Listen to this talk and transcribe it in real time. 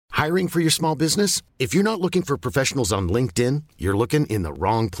Hiring for your small business? If you're not looking for professionals on LinkedIn, you're looking in the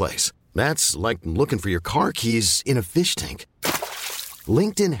wrong place. That's like looking for your car keys in a fish tank.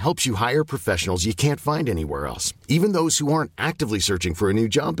 LinkedIn helps you hire professionals you can't find anywhere else, even those who aren't actively searching for a new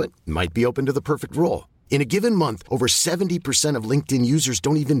job but might be open to the perfect role. In a given month, over 70% of LinkedIn users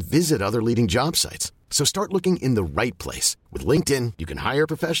don't even visit other leading job sites. So start looking in the right place. With LinkedIn, you can hire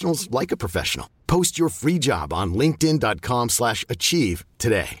professionals like a professional. Post your free job on linkedin.com/achieve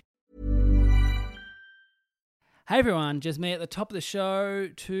today. Hey everyone, just me at the top of the show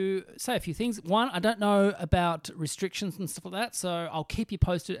to say a few things. One, I don't know about restrictions and stuff like that, so I'll keep you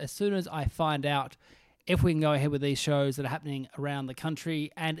posted as soon as I find out if we can go ahead with these shows that are happening around the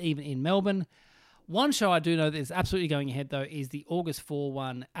country and even in Melbourne. One show I do know that is absolutely going ahead, though, is the August 4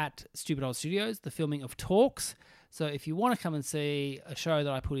 one at Stupid Old Studios, the filming of Talks. So if you want to come and see a show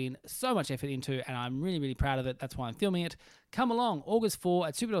that I put in so much effort into, and I'm really, really proud of it, that's why I'm filming it, come along, August 4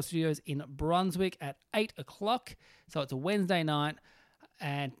 at Stupid Old Studios in Brunswick at 8 o'clock. So it's a Wednesday night,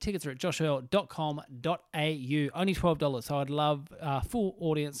 and tickets are at joshearl.com.au. Only $12, so I'd love full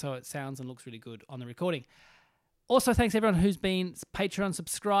audience so it sounds and looks really good on the recording. Also, thanks everyone who's been Patreon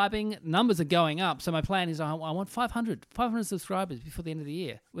subscribing. Numbers are going up, so my plan is I want 500 subscribers before the end of the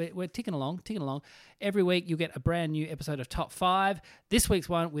year. We're ticking along. Every week you'll get a brand new episode of Top 5. This week's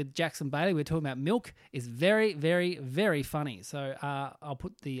one with Jackson Bailey, we're talking about milk, is very, very, very funny. So I'll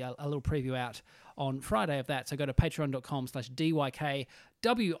put a little preview out on Friday of that. So go to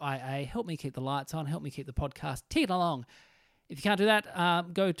patreon.com/DYKWIA. Help me keep the lights on. Help me keep the podcast ticking along. If you can't do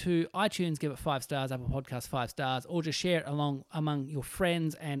that, go to iTunes, give it 5 stars, Apple Podcasts 5 stars, or just share it along among your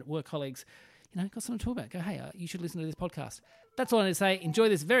friends and work colleagues. You know, got something to talk about. Go, hey, you should listen to this podcast. That's all I need to say. Enjoy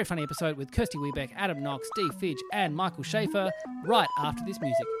this very funny episode with Kirsty Wiebeck, Adam Knox, Steve Fidge, and Michael Schaefer right after this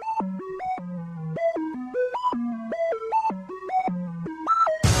music.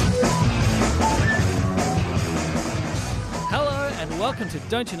 Hello and welcome to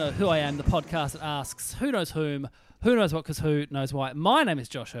Don't You Know Who I Am, the podcast that asks who knows whom, who knows what, because who knows why. My name is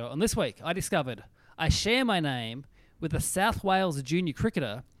Josh Earl, and this week I discovered I share my name with a South Wales junior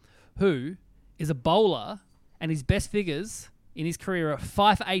cricketer who is a bowler, and his best figures in his career are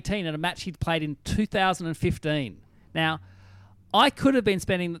 5 for 18 at a match he'd played in 2015. Now, I could have been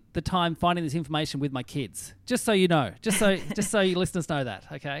spending the time finding this information with my kids, just so you know, just so you listeners know that,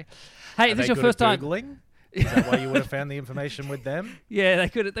 okay? Hey, if this is your first time... Googling? Is that why you would have found the information with them? Yeah, we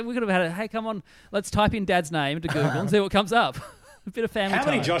could have had it. Hey, come on, let's type in Dad's name into Google and see what comes up. A bit of family time.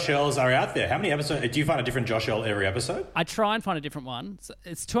 How many Josh Earls are out there? How many episodes? Do you find a different Josh Earl every episode? I try and find a different one.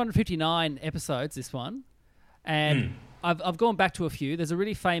 It's 259 episodes, this one. And I've gone back to a few. There's a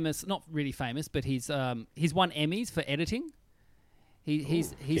really famous, not really famous, but he's won Emmys for editing.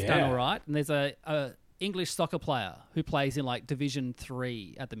 He's done all right. And there's a English soccer player who plays in like Division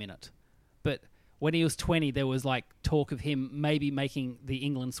 3 at the minute. But when he was 20, there was like talk of him maybe making the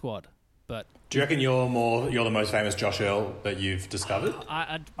England squad. But do you reckon you're the most famous Josh Earl that you've discovered?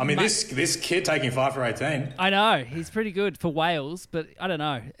 I mean, this kid taking 5 for 18. I know he's pretty good for Wales, but I don't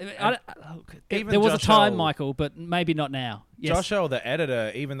know. There was Josh a time, Earl, Michael, but maybe not now. Yes. Josh Earl, the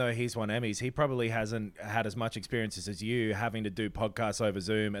editor, even though he's won Emmys, he probably hasn't had as much experiences as you, having to do podcasts over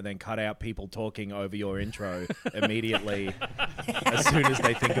Zoom and then cut out people talking over your intro immediately as soon as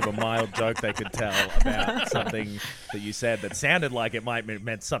they think of a mild joke they could tell about something that you said that sounded like it might have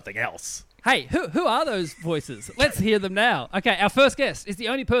meant something else. Hey, who are those voices? Let's hear them now. Okay, our first guest is the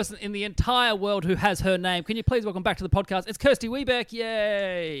only person in the entire world who has her name. Can you please welcome back to the podcast? It's Kirsty Wiebeck.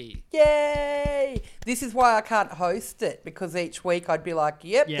 Yay! Yay! This is why I can't host it, because each week I'd be like,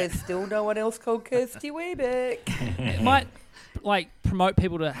 there's still no one else called Kirsty Wiebeck. It might promote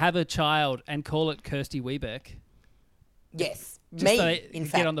people to have a child and call it Kirsty Wiebeck. Yes, Just me, so in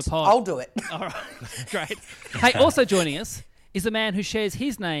fact. Get on the pod. I'll do it. All right, great. Hey, also joining us is a man who shares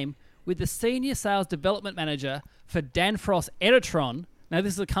his name with the Senior Sales Development Manager for Danfoss Editron. Now,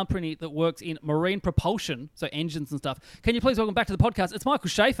 this is a company that works in marine propulsion, so engines and stuff. Can you please welcome back to the podcast? It's Michael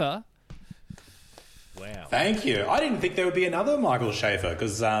Schaefer. Wow. Thank you. I didn't think there would be another Michael Schaefer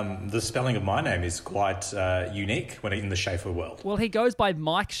because the spelling of my name is quite unique when in the Schaefer world. Well, he goes by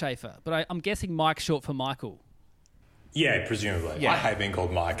Mike Schaefer, but I'm guessing Mike's short for Michael. Yeah, presumably. Yeah. I hate being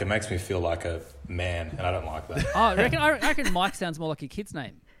called Mike. It makes me feel like a man, and I don't like that. Oh, I reckon Mike sounds more like a kid's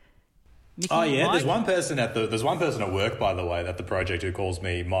name. Mickey, oh yeah, Mike? there's one person at work, by the way, at the project who calls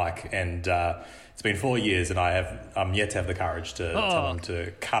me Mike, and it's been 4 years, and I'm yet to have the courage to tell him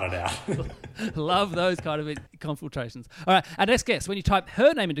to cut it out. Love those kind of confrontations. All right, our next guest. When you type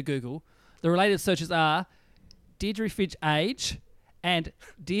her name into Google, the related searches are Deirdre Fidge age, and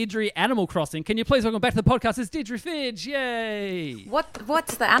Deirdre Animal Crossing. Can you please welcome back to the podcast? It's Deirdre Fidge. Yay.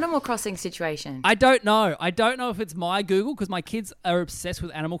 What's the Animal Crossing situation? I don't know. I don't know if it's my Google because my kids are obsessed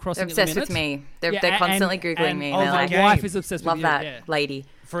with Animal Crossing. They're obsessed at the with minute. me. They're Yeah, constantly Googling me. And They're my like, wife is obsessed love with that you. Yeah. lady.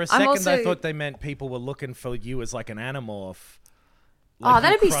 For a I'm second, also- I thought they meant people were looking for you as like an animorph. Oh, you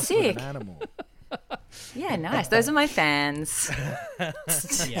that'd be crossed with sick. An animal. Yeah, nice. Those are my fans.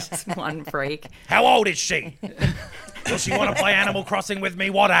 Just one freak. How old is she? Does she want to play Animal Crossing with me?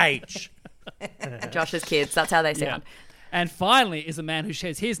 What age? Josh's kids. That's how they Yeah. sound. And finally is a man who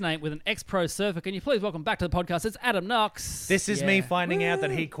shares his name with an ex-pro surfer. Can you please welcome back to the podcast? It's Adam Knox. This is me finding out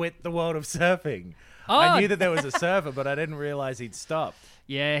that he quit the world of surfing. Oh. I knew that there was a surfer, but I didn't realize he'd stopped.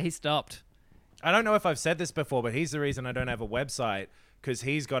 Yeah, he stopped. I don't know if I've said this before, but he's the reason I don't have a website, because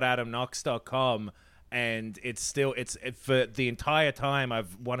he's got adamknox.com, and it's for the entire time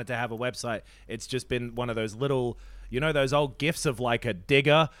I've wanted to have a website, it's just been one of those little, you know, those old gifs of like a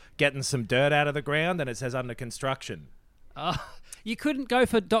digger getting some dirt out of the ground and it says under construction. You couldn't go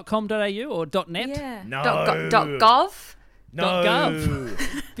for .com.au or .net? Yeah. No. .gov? No.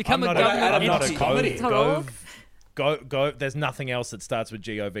 .gov. Become a I'm government not a entity. comedy. Go. There's nothing else that starts with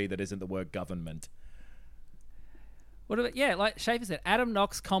GOV that isn't the word government. What about, like Schaefer said,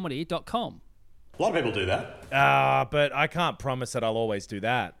 adamknoxcomedy.com. A lot of people do that. But I can't promise that I'll always do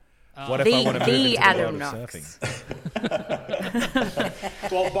that. What if I want to move The into Adam the world Knox. of surfing?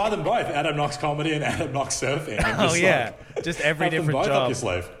 Well, buy them both. Adam Knox Comedy and Adam Knox Surfing. And Oh just, yeah, just every have them different both up job. your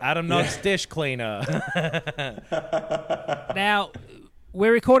sleeve. Adam Knox dish cleaner. Now,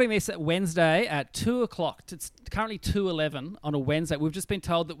 we're recording this at Wednesday at 2 o'clock. It's currently 2:11 on a Wednesday. We've just been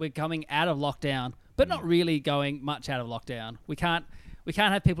told that we're coming out of lockdown, but not really going much out of lockdown. We can't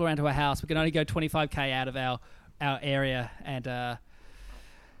have people around to our house. We can only go 25k out of our area, and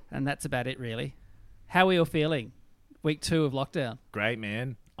that's about it, really. How are you all feeling? Week 2 of lockdown. Great,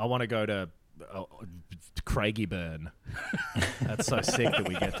 man. I want to go to Craigieburn. That's so sick that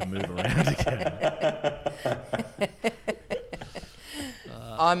we get to move around again.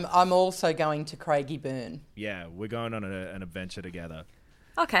 I'm also going to Craigieburn. Yeah, we're going on an adventure together.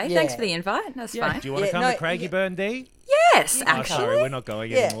 Okay, Yeah. thanks for the invite. That's fine. Do you want to Yeah, come no, to Craigieburn, D? Yes, Oh, actually. sorry, we're not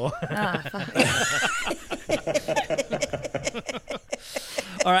going anymore.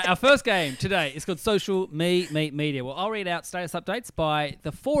 All right, our first game today is called Social Me Meet Media. Well, I'll read out status updates by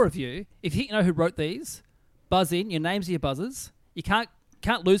the 4 of you. If you know who wrote these, buzz in. Your names are your buzzers. You can't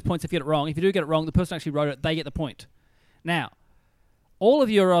lose points if you get it wrong. If you do get it wrong, the person who actually wrote it, they get the point. Now, all of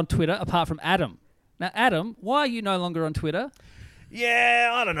you are on Twitter apart from Adam. Now, Adam, why are you no longer on Twitter?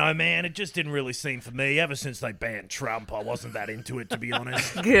 Yeah, I don't know, man. It just didn't really seem for me. Ever since they banned Trump, I wasn't that into it, to be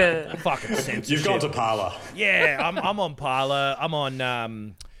honest. Good. Fucking censorship. You've gone to Parler. Yeah, I'm on Parler. I'm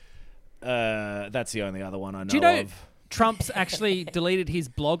on. That's the only other one I know Do you know of. Trump's actually deleted his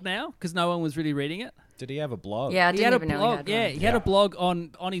blog now because no one was really reading it? Did he have a blog? Yeah, I He didn't had a even know blog. he had Yeah, one. he had a blog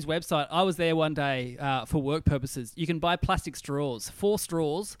on his website. I was there one day for work purposes. You can buy plastic straws, 4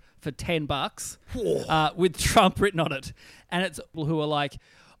 straws for $10 with Trump written on it. And it's people who are like,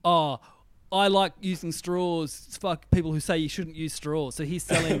 oh, I like using straws. Fuck people who say you shouldn't use straws. So he's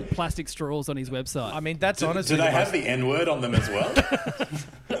selling plastic straws on his website. I mean, that's Do honestly. they the have most- the N-word on them as well?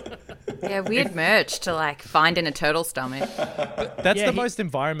 Yeah, weird merch to like find in a turtle stomach. That's Yeah, the he- most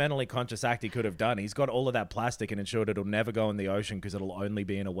environmentally conscious act he could have done. He's got all of that plastic and ensured it'll never go in the ocean because it'll only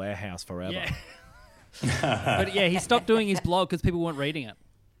be in a warehouse forever. Yeah. But yeah, he stopped doing his blog because people weren't reading it.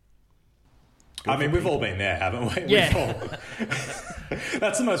 I mean, we've all been there, haven't we? Yeah.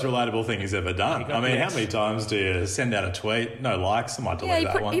 That's the most relatable thing he's ever done. got I mean, the how ex- many times do you send out a tweet? No likes. I might delete Yeah, he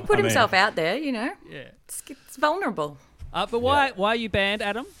that one. put I mean, himself out there, you know. Yeah. It's vulnerable. But why are you banned,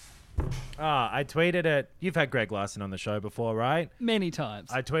 Adam? I tweeted at. You've had Greg Larson on the show before, right? Many times.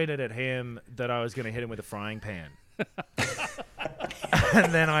 I tweeted at him that I was going to hit him with a frying pan.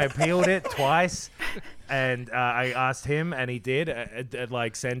 And then I appealed it twice, and I asked him, and he did,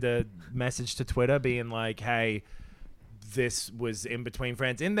 like, send a message to Twitter being like, hey, this was in between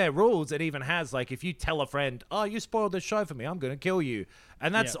friends. In their rules, it even has, like, if you tell a friend, oh, you spoiled the show for me, I'm going to kill you.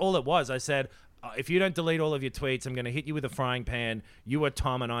 And that's all it was. I said, if you don't delete all of your tweets, I'm going to hit you with a frying pan. You are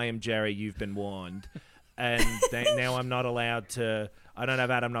Tom and I am Jerry. You've been warned. And now I'm not allowed to... I don't have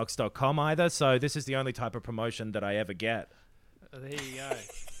adamknox.com either, so this is the only type of promotion that I ever get. There you go.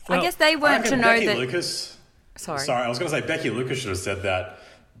 I guess they I weren't to reckon know Becky that. Lucas. Sorry. I was going to say Becky Lucas should have said that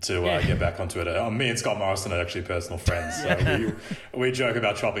to get back on Twitter. Me and Scott Morrison are actually personal friends, so we joke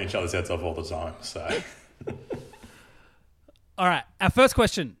about chopping each other's heads off all the time. So, All right, our first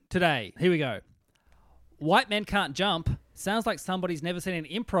question today. Here we go. White Men Can't Jump sounds like somebody's never seen an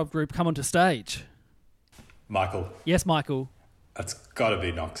improv group come onto stage. Michael, Yes, Michael. That's got to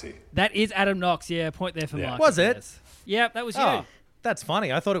be Noxie. That is Adam Knox. Yeah, point there for Yeah. Mike. Was it? Yes. Yeah, that was you. Oh, that's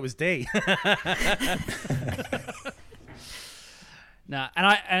funny. I thought it was D. No,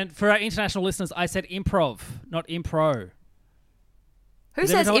 and for our international listeners, I said improv, not impro. Who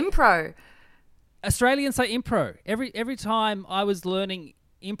Does says everyone- impro? Australians say impro. Every time I was learning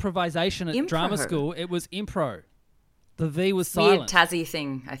improvisation at drama Impro. school, it was impro. The V was Weird silent. Tassie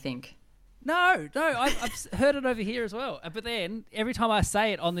thing, I think. No, I've heard it over here as well. But then every time I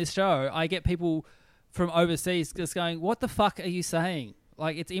say it on this show, I get people from overseas just going, "What the fuck are you saying?"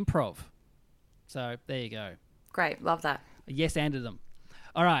 Like it's improv. So there you go. Great, love that. Yes, anded them.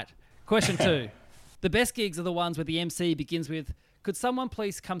 All right. Question 2. The best gigs are the ones where the MC begins with, "Could someone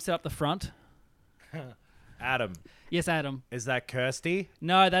please come sit up the front?" Adam, Yes, Adam. is that Kirsty?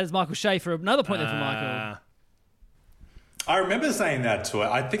 No, that is Michael Schaefer. Another point there for Michael. I remember saying that to her.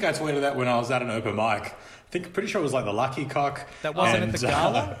 I think I tweeted that when I was at an open mic. Pretty sure it was like the Lucky Cock. That wasn't at the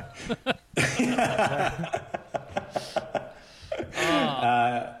gala?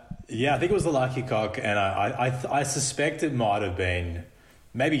 Yeah, I think it was the Lucky Cock, and I suspect it might have been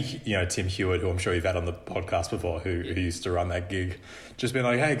maybe Tim Hewitt, who I'm sure you've had on the podcast before, who used to run that gig, just being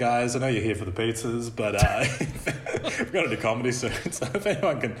like, "Hey guys, I know you're here for the pizzas, but we've got to do comedy soon. So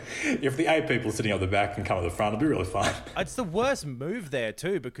if the 8 people sitting up the back can come at the front, it'll be really fun." It's the worst move there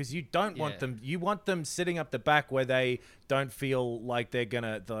too, because you don't want them. You want them sitting up the back where they don't feel like they're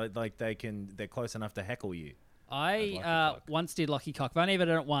they're close enough to heckle you. I once did Lucky Cock. I've only ever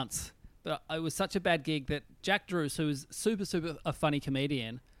done it once. But it was such a bad gig that Jack Drews, who was super a funny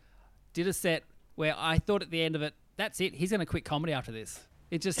comedian, did a set where I thought at the end of it, that's it. He's going to quit comedy after this.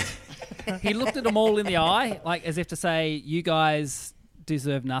 It just... he looked at them all in the eye, like as if to say, "You guys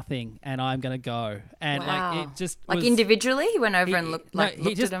deserve nothing and I'm going to go." And Wow. like it just Like was, individually, he went over and looked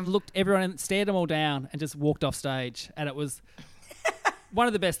he just at him. looked everyone and stared them all down and just walked off stage. And it was one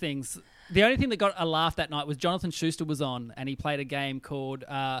of the best things. The only thing that got a laugh that night was Jonathan Schuster was on and he played a game called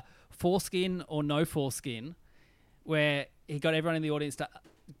Foreskin or No Foreskin, where he got everyone in the audience to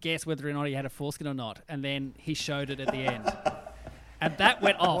guess whether or not he had a foreskin or not. And then he showed it at the end. And that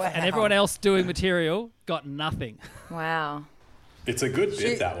went off. Wow. And everyone else doing material got nothing. Wow. It's a good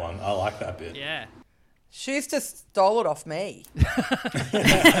bit, that one. I like that bit. Yeah. Schuster stole it off me.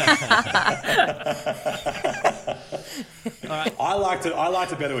 I liked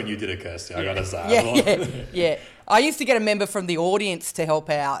it better when you did it, Kirsty. I gotta say. Yeah. I used to get a member from the audience to help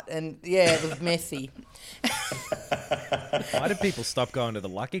out, and yeah, it was messy. Why did people stop going to the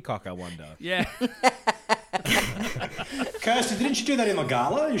Lucky Cock, I wonder? Yeah. Kirsty, didn't you do that in the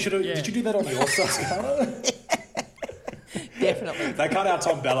gala? You should have. Did you do that on the All Stars gala? Definitely. They cut out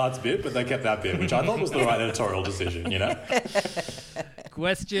Tom Ballard's bit, but they kept that bit, which I thought was the right editorial decision.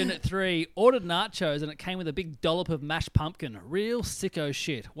 Question 3. Ordered nachos and it came with a big dollop of mashed pumpkin. Real sicko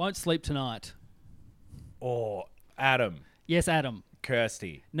shit. Won't sleep tonight. Or Adam, Yes, Adam.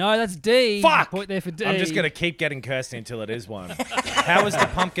 Kirsty. No, that's D. Fuck! Point there for D. I'm just going to keep getting Kirsty until it is one. How was the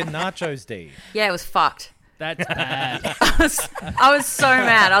pumpkin nachos, D? Yeah, it was fucked. That's bad. I was so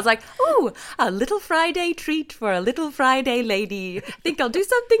mad. I was like, "Ooh, a little Friday treat for a little Friday lady. Think I'll do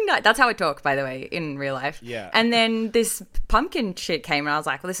something nice." That's how I talk, by the way, in real life. Yeah. And then this pumpkin shit came, and I was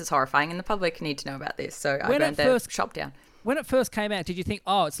like, "Well, this is horrifying, and the public need to know about this." So I When it burned the first- shop down. When it first came out, did you think,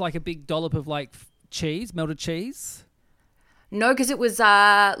 oh, it's like a big dollop of like cheese, melted cheese? No, because it was.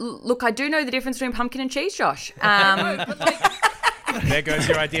 Look, I do know the difference between pumpkin and cheese, Josh. There goes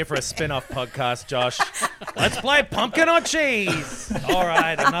your idea for a spin-off podcast, Josh. Let's play pumpkin or cheese. All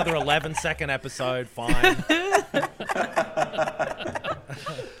right, another 11-second episode. Fine.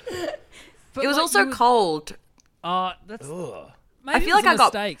 It was like, also cold. That's. Maybe I feel it was like a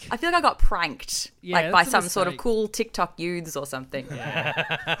mistake. I feel like I got pranked, Yeah, like by that's a some sort of mistake. cool TikTok youths or something.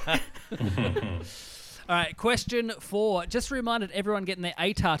 All right, question 4. Just reminded everyone getting their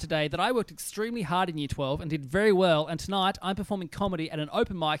ATAR today that I worked extremely hard in Year 12 and did very well, and tonight I'm performing comedy at an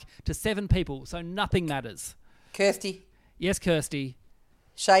open mic to 7 people, so nothing matters. Kirsty. Yes, Kirsty.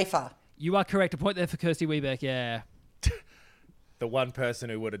 Schaefer. You are correct. A point there for Kirsty Wiebeck, yeah. The one person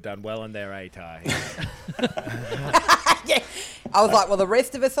who would have done well in their ATAR. Yeah. I was like, well, the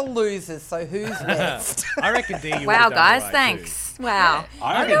rest of us are losers, so who's next? I reckon D. You Wow, would have done guys, all right, thanks. Wow.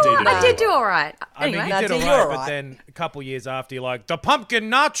 I reckon D did I did do all right. I mean, Anyway. you did No, all D, right, you're but right. then a couple years after, you're like, the pumpkin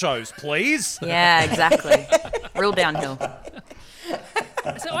nachos, please. Yeah, exactly. Real downhill.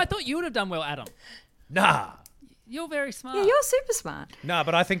 So I thought you would have done well, Adam. Nah. You're very smart. Yeah, you're super smart. Nah,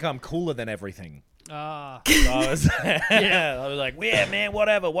 but I think I'm cooler than everything. Ah. So I was, I was like, yeah, man,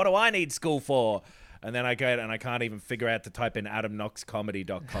 whatever. What do I need school for? And then I go and I can't even figure out to type in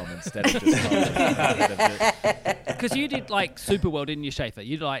adamknoxcomedy.com instead of just Because you did like super well, didn't you, Schaefer?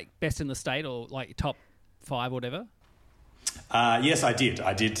 You did like best in the state or like top 5 or whatever. Yes, I did.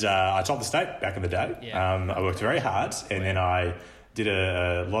 I topped the state back in the day. Yeah. I worked very hard, and then I did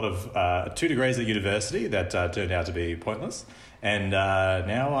a lot of 2 degrees at university that turned out to be pointless. And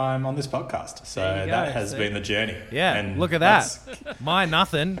now I'm on this podcast. So that has been the journey. Yeah, and look at that. My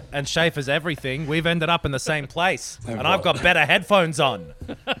nothing and Schaefer's everything. We've ended up in the same place. And I've got better headphones on.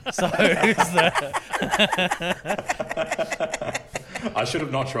 So who's the... I should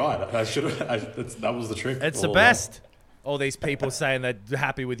have not tried. That was the trick. It's the best. All these people saying they're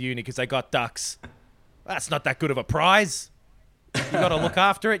happy with uni because they got ducks. That's not that good of a prize. You got to look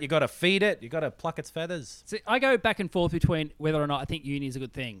after it. You got to feed it. You got to pluck its feathers. See, I go back and forth between whether or not I think uni is a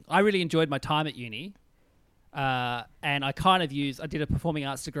good thing. I really enjoyed my time at uni, and I did a performing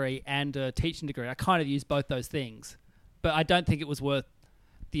arts degree and a teaching degree. I kind of used both those things, but I don't think it was worth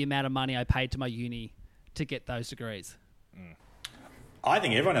the amount of money I paid to my uni to get those degrees. I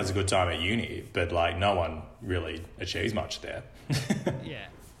think everyone has a good time at uni, but like no one really achieves much there. Yeah.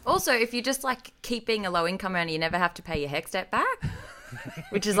 Also, if you just like keep being a low income earner, you never have to pay your HECS debt back,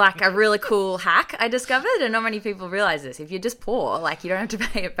 which is like a really cool hack I discovered, and not many people realize this. If you're just poor, like you don't have to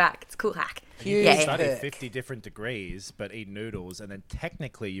pay it back. It's a cool hack. You study 50 different degrees, but eat noodles, and then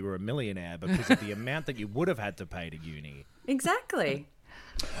technically you were a millionaire because of the amount that you would have had to pay to uni. Exactly.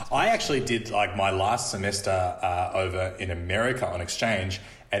 I actually did like my last semester over in America on exchange.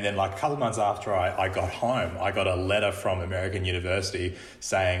 And then like a couple of months after I got home, I got a letter from American University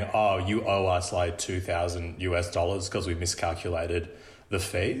saying, oh, you owe us like $2,000 because we miscalculated the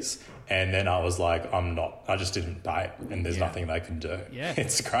fees. And then I was like, I just didn't pay, and there's nothing they can do. Yeah.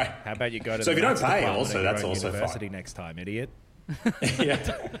 It's great. How about you go to So the if you don't maths pay department also, at your that's own also university fine. next time, idiot.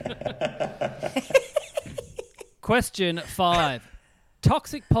 Yeah. Question 5.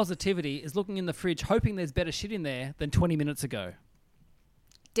 Toxic positivity is looking in the fridge hoping there's better shit in there than 20 minutes ago.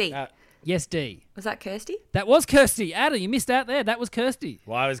 D. Yes, D. Was that Kirsty? That was Kirsty. Adam, you missed out there. That was Kirsty.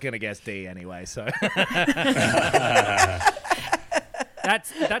 Well, I was going to guess D anyway, so...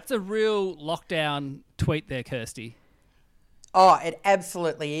 That's a real lockdown tweet there, Kirsty. Oh, it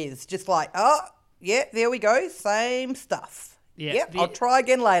absolutely is. Just like, oh, yeah, there we go. Same stuff. Yeah, Yep, I'll try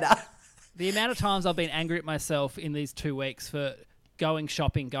again later. The amount of times I've been angry at myself in these 2 weeks for going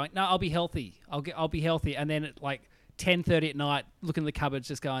shopping, no, I'll be healthy. I'll be healthy. And then at like 10:30 at night, looking in the cupboards,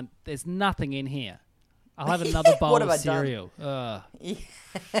 just going, there's nothing in here. I'll have another bowl What of have I done? cereal.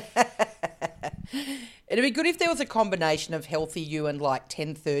 It'd be good if there was a combination of healthy you and like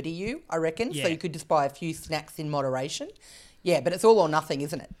 10:30 you, I reckon. Yeah. So you could just buy a few snacks in moderation. Yeah, but it's all or nothing,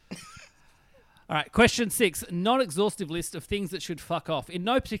 isn't it? All right, question 6. Non-exhaustive list of things that should fuck off in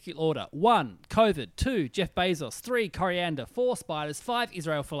no particular order. 1, COVID. 2, Jeff Bezos. 3, coriander. 4, spiders. 5,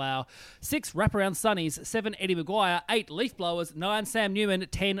 Israel Folau. 6, wraparound sunnies. 7, Eddie Maguire. 8, leaf blowers. 9, Sam Newman.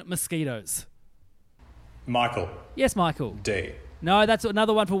 10, mosquitoes. Michael, Yes, Michael. D. No, that's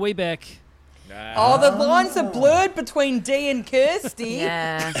another one for Weebeck. Oh, the lines are blurred between D and Kirsty.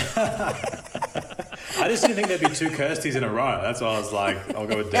 Yeah. I just didn't think there'd be 2 Kirsties in a row. That's why I was like, I'll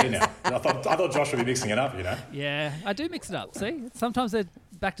go with D now. I thought Josh would be mixing it up, you know? Yeah, I do mix it up. See? Sometimes they're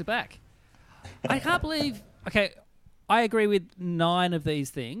back to back. I can't believe... Okay, I agree with 9 of these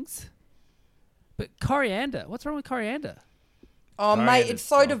things. But coriander, what's wrong with coriander? Oh, mate, Coriander's it's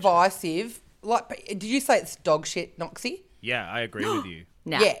so dog shit. divisive. Like, did you say it's dog shit, Noxie? Yeah, I agree with you.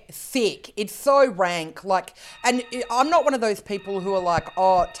 No. Yeah, sick. It's so rank. Like, and I'm not one of those people who are like,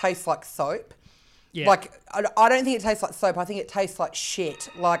 oh, it tastes like soap. Yeah. Like, I don't think it tastes like soap. I think it tastes like shit.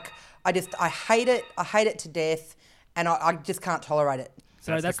 Like, I hate it. I hate it to death, and I just can't tolerate it.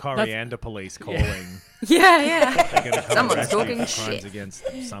 So That's the coriander police calling. Yeah. They're gonna come Someone's arrest you talking for crimes shit. against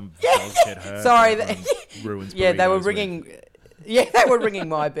some bullshit herb Sorry, that ruins Yeah, they were burritos ringing. with. Yeah, they were ringing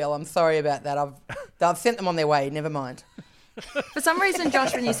my bell. I'm sorry about that. I've sent them on their way. Never mind. For some reason,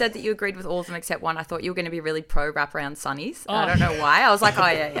 Josh, when you said that you agreed with all of them except one, I thought you were going to be really pro wraparound sunnies. I don't know why. I was like, oh,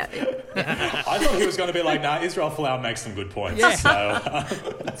 yeah. I thought he was going to be like, nah, Israel Folau makes some good points. Yeah. So,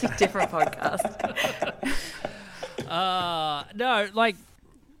 It's a different podcast. No, like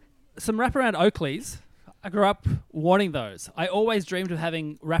some wraparound Oakleys. I grew up wanting those. I always dreamed of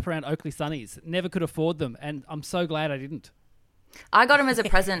having wraparound Oakley sunnies. Never could afford them, and I'm so glad I didn't. I got them as a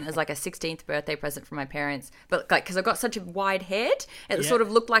present, as like a 16th birthday present from my parents. But like, because I got such a wide head, it sort of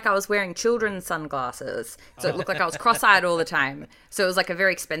looked like I was wearing children's sunglasses. So it looked like I was cross-eyed all the time. So it was like a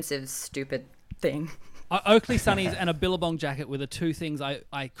very expensive, stupid thing. Oakley sunnies and a Billabong jacket were the 2 things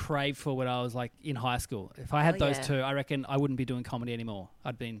I craved for when I was like in high school. If I had Hell those yeah. 2, I reckon I wouldn't be doing comedy anymore.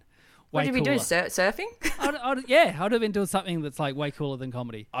 I'd been What Way did we do? cooler. Surfing? I'd have been doing something that's like way cooler than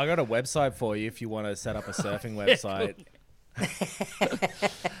comedy. I got a website for you if you want to set up a surfing website.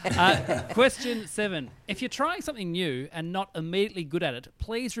 Question 7. If you're trying something new and not immediately good at it,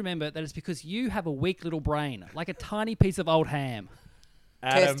 please remember that it's because you have a weak little brain, like a tiny piece of old ham.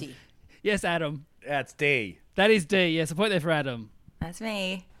 Adam, Kirsty. Yes, Adam. that's D. That is D. Yes, a point there for Adam. That's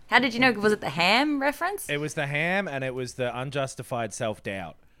me. How did you know? Was it the ham reference? It was the ham and it was the unjustified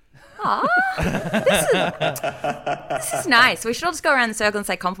self-doubt. Aw, this is nice. We should all just go around the circle and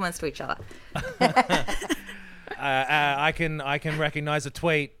say compliments to each other. I can recognize a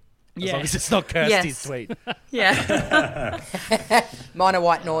tweet as Yeah. long as it's not Kirsty's Yes. tweet. Yeah. Minor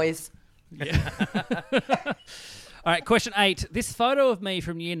white noise. All right, question 8. This photo of me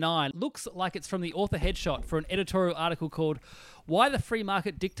from year 9 looks like it's from the author headshot for an editorial article called Why the Free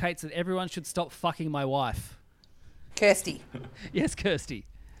Market Dictates That Everyone Should Stop Fucking My Wife. Kirsty. Yes, Kirsty.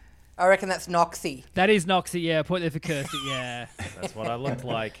 I reckon that's Noxie. That is Noxie, yeah. Point there for Kirsty, yeah. That's what I looked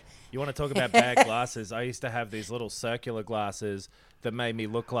like. You want to talk about bad glasses? I used to have these little circular glasses that made me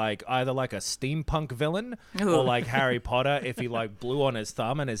look like either like a steampunk villain or like Harry Potter if he like blew on his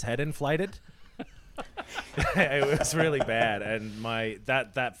thumb and his head inflated. It was really bad, and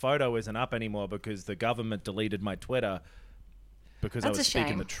that photo isn't up anymore because the government deleted my Twitter because That's I was a speaking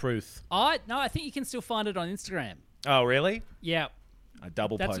shame. the truth. I think you can still find it on Instagram. Oh, really? Yeah. I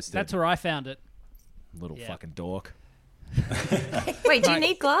double posted. That's where I found it. Little Yeah. fucking dork. Wait, do you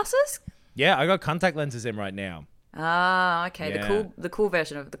need glasses? Yeah, I got contact lenses in right now. Ah, okay. Yeah. The cool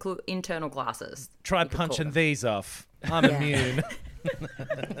version of the cool internal glasses. Try You could call punching them. these off. I'm immune.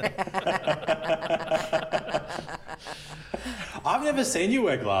 I've never seen you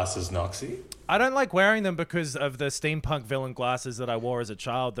wear glasses, Noxie. I don't like wearing them because of the steampunk villain glasses that I wore as a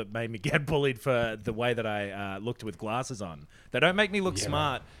child that made me get bullied for the way that I looked with glasses on. They don't make me look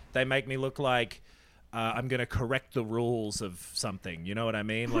smart. They make me look like I'm going to correct the rules of something. You know what I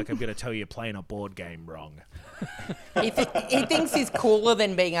mean? Like I'm going to tell you you're playing a board game wrong. He thinks he's cooler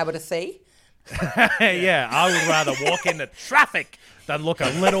than being able to see. Yeah, I would rather walk into traffic than look a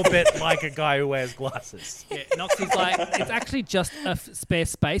little bit like a guy who wears glasses. Yeah, Noxie's like, it's actually just a spare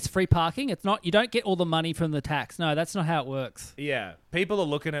space, free parking. It's not, you don't get all the money from the tax. No, that's not how it works. Yeah, people are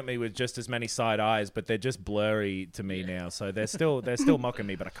looking at me with just as many side eyes, but they're just blurry to me now. So they're still mocking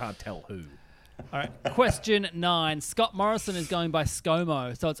me, but I can't tell who. All right, question 9. Scott Morrison is going by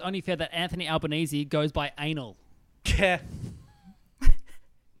ScoMo, so it's only fair that Anthony Albanese goes by Anal. Yeah.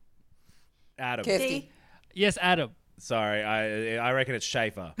 Adam. Kirsty. Yes, Adam. Sorry, I reckon it's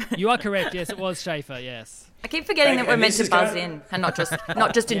Schaefer. You are correct. Yes, it was Schaefer. Yes. I keep forgetting that we're and meant this to is buzz gonna- in and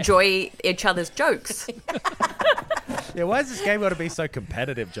not just enjoy each other's jokes. Yeah, why is this game got to be so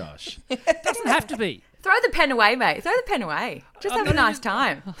competitive, Josh? It doesn't have to be. Throw the pen away, mate. Throw the pen away. Just have a nice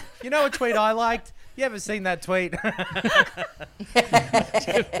time. You know a tweet I liked? You ever seen that tweet?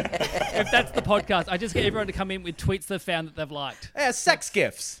 If that's the podcast, I just get everyone to come in with tweets they've found that they've liked. Yeah, sex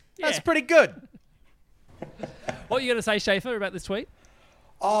gifts. That's Yeah. pretty good. What are you going to say, Schaefer, about this tweet?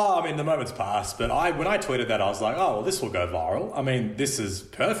 Oh, I mean, the moment's passed, but when I tweeted that, I was like, oh, well, this will go viral. I mean, this is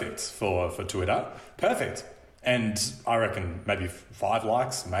perfect for Twitter. Perfect. And I reckon maybe 5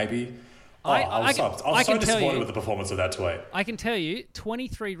 likes, maybe. Oh, I was so can tell disappointed you- with the performance of that tweet. I can tell you,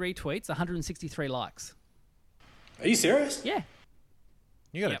 23 retweets, 163 likes. Are you serious? Yeah.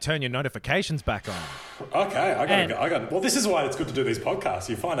 You got to Yep. turn your notifications back on. Okay, And- I got. Well, this is why it's good to do these podcasts.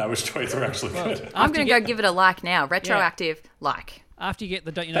 You find out which tweets are actually good. I'm going to go give it a like now. Retroactive like. After you get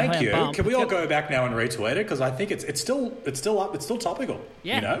the don't you know Thank how you. bump. Can we all go back now and retweet it? Because I think it's still up. It's still topical.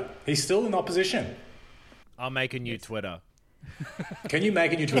 Yeah. You know, he's still in opposition. I'll make a new Twitter. Can you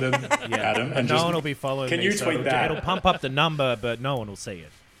make a new Twitter, Adam? And No one will be following Can me. you so tweet that? It'll pump up the number, but no one will see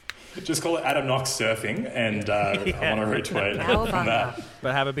it. Just call it Adam Knox Surfing, and I want to retweet from that.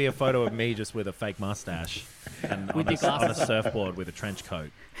 But have it be a photo of me just with a fake mustache and With on your a glasses. surfboard with a trench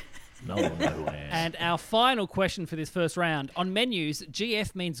coat. No one will know. And our final question for this first round. On menus,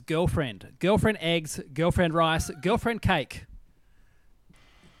 GF means girlfriend. Girlfriend eggs, girlfriend rice, girlfriend cake.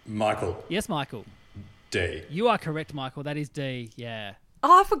 Michael Yes, Michael. D. You are correct, Michael. That is D. Yeah.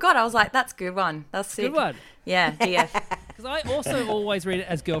 Oh, I forgot. I was like, that's a good one. That's sick. Good one. Yeah, GF. Because I also always read it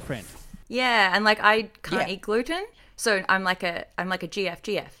as girlfriend. Yeah, and like I can't Yeah. eat gluten, so I'm like a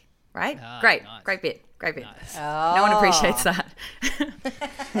GF, right? Ah, Great, nice. great bit. No one appreciates that.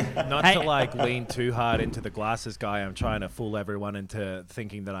 Not Hey. to like lean too hard into the glasses guy. I'm trying to fool everyone into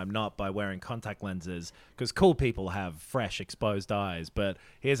thinking that I'm not by wearing contact lenses because cool people have fresh exposed eyes. But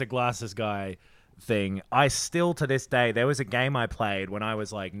here's a glasses guy thing. I still to this day, there was a game I played when I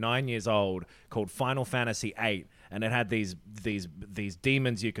was like 9 years old called Final Fantasy VIII. and it had these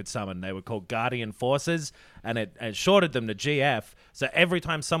demons you could summon. They were called Guardian Forces, and it shorted them to GF. So every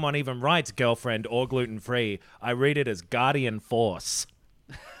time someone even writes girlfriend or gluten-free, I read it as Guardian Force.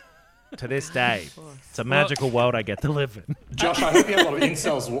 To this day. It's a magical world I get to live in. Josh, I hope you have a lot of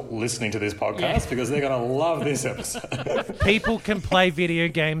incels listening to this podcast because they're going to love this episode. People can play video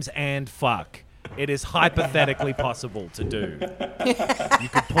games and fuck. It is hypothetically possible to do. You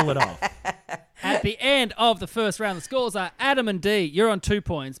could pull it off. At the end of the first round, the scores are Adam and D. You're on 2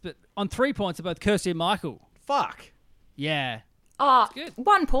 points, but on 3 points are both Kirsty and Michael. Fuck. Yeah. Oh, good.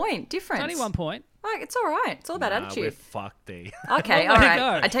 1 point difference. It's only 1 point. Like, it's all right. It's all about We're attitude. fucked, D. Okay, Well, all way to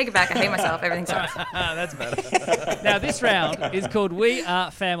right. go. I take it back. I hate myself. Everything's fine. That's better. Now, this round is called We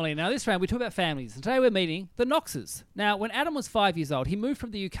Are Family. Now, this round, we talk about families. And today we're meeting the Knoxes. Now, when Adam was 5 years old, he moved from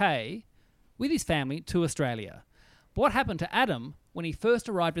the UK with his family to Australia. But what happened to Adam when he first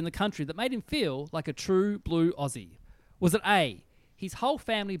arrived in the country that made him feel like a true blue Aussie? Was it A, his whole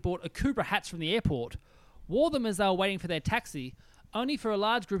family bought Akubra hats from the airport, wore them as they were waiting for their taxi, only for a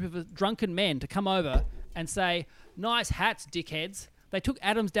large group of drunken men to come over and say, "Nice hats, dickheads." They took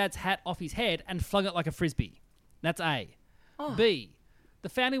Adam's dad's hat off his head and flung it like a frisbee. That's A. B, the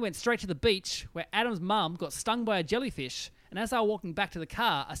family went straight to the beach where Adam's mum got stung by a jellyfish, and as they were walking back to the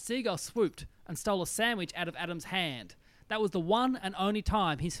car, a seagull swooped and stole a sandwich out of Adam's hand. That was the one and only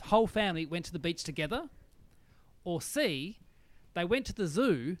time his whole family went to the beach together. Or C, they went to the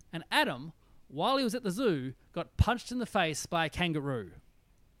zoo and Adam, while he was at the zoo, got punched in the face by a kangaroo.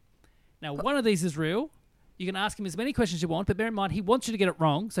 Now, one of these is real. You can ask him as many questions as you want, but bear in mind, he wants you to get it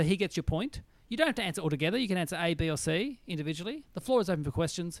wrong, so he gets your point. You don't have to answer all together. You can answer A, B, or C individually. The floor is open for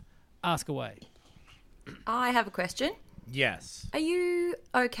questions. Ask away. I have a question. Yes. Are you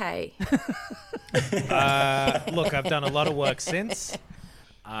okay? Look, I've done a lot of work since.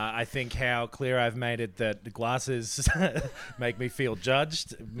 I think how clear I've made it that the glasses make me feel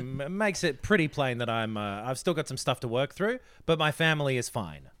judged makes it pretty plain that I've still got some stuff to work through, but my family is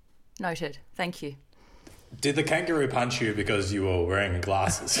fine. Noted. Thank you. Did the kangaroo punch you because you were wearing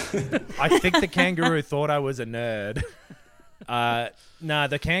glasses? I think the kangaroo thought I was a nerd. Nah,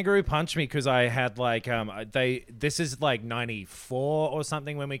 the kangaroo punched me because I had this is like 94 or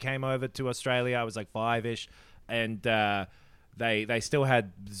something when we came over to Australia. I was like 5-ish, and they still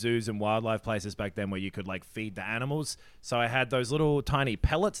had zoos and wildlife places back then where you could like feed the animals. So I had those little tiny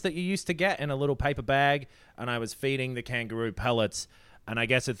pellets that you used to get in a little paper bag, and I was feeding the kangaroo pellets, and I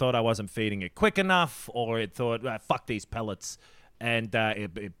guess it thought I wasn't feeding it quick enough, or it thought, fuck these pellets, and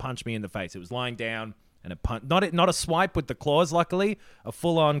it punched me in the face. It was lying down, and it punched, not a swipe with the claws, luckily, a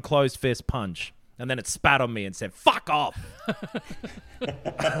full-on closed fist punch. And then it spat on me and said, "Fuck off."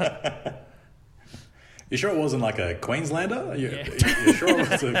 You sure it wasn't like a Queenslander? You're sure it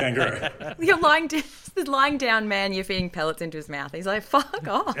was a kangaroo? You're lying down. This lying down man, you're feeding pellets into his mouth. He's like, "Fuck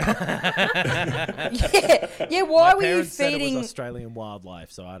off." Yeah. Why My were you parents said it feeding? was Australian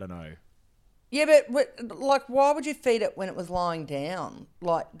wildlife, so I don't know. Yeah, but like, why would you feed it when it was lying down?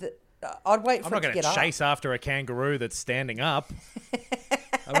 Like, I'd wait I'm for not it to going get to chase up. after a kangaroo that's standing up.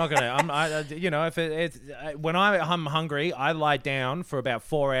 I'm not going to. If it's when I'm hungry, I lie down for about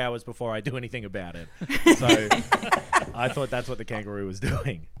 4 hours before I do anything about it. So I thought that's what the kangaroo was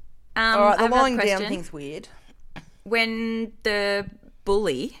doing. All right, I the have a lying down question. thing's weird. When the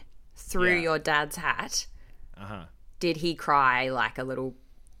bully threw Yeah. your dad's hat, did he cry like a little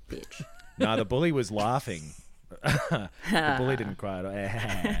bitch? No, the bully was laughing. The bully didn't cry at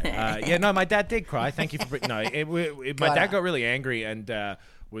all. My dad did cry. Thank you for... my dad got really angry and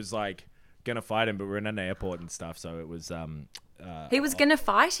was like going to fight him, but we're in an airport and stuff, so it was... He was gonna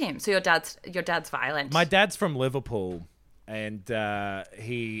fight him. So your dad's violent. My dad's from Liverpool, and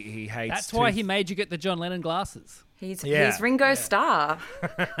he hates... That's why he made you get the John Lennon glasses. He's Yeah. Ringo Starr.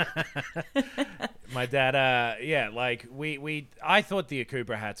 My dad, I thought the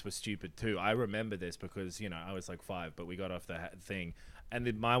Akubra hats were stupid too. I remember this because, I was like 5, but we got off the thing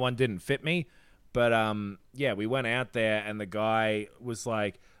and my one didn't fit me. But, we went out there and the guy was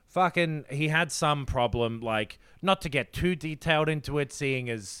like, he had some problem, like, not to get too detailed into it,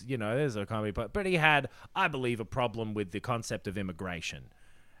 seeing as, there's a comedy, but he had, I believe, a problem with the concept of immigration.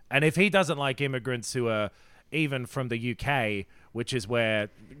 And if he doesn't like immigrants who are even from the UK, which is where,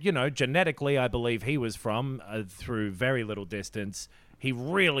 genetically I believe he was from, through very little distance, he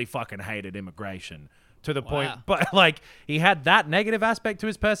really fucking hated immigration to the point. But, like, he had that negative aspect to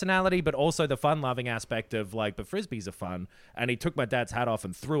his personality, but also the fun-loving aspect of, like, the Frisbees are fun. And he took my dad's hat off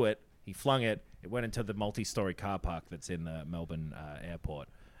and threw it. He flung it. It went into the multi-story car park that's in the Melbourne airport.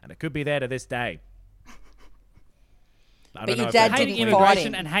 And it could be there to this day. I But don't your know if dad that- Hating didn't fight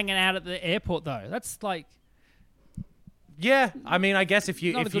immigration him. and hanging out at the airport, though. That's like... Yeah, I mean, I guess if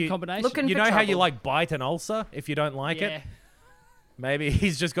you Not a good combination. Looking you for know how you trouble. like bite an ulcer if you don't like yeah. it. Maybe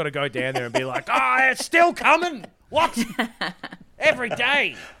he's just got to go down there and be like, it's still coming. What? Every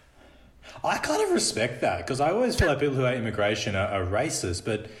day. I kind of respect that because I always feel like people who hate immigration are racist,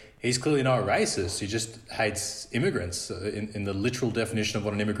 but he's clearly not racist. He just hates immigrants in the literal definition of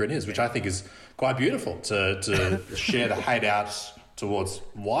what an immigrant is, which I think is quite beautiful to share the hate out towards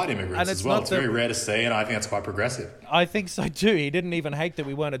white immigrants And it's as well. not It's the- very rare to see, and I think that's quite progressive. I think so too. He didn't even hate that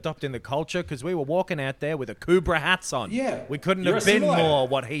we weren't adopting the culture because we were walking out there with a Kubra hats on. Yeah, we couldn't you're have been assimilated. more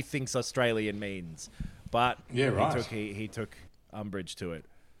what he thinks Australian means. But Yeah, right. he took umbrage to it.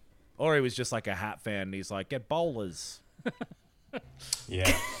 Or he was just like a hat fan and he's like, get bowlers.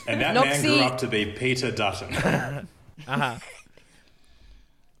 Yeah, and that man grew Noxie- up to be Peter Dutton.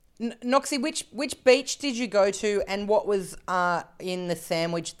 Noxie, which beach did you go to, and what was in the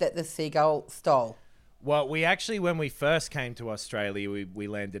sandwich that the seagull stole? Well, we actually, when we first came to Australia, we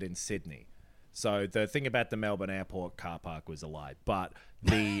landed in Sydney. So the thing about the Melbourne airport car park was a lie. But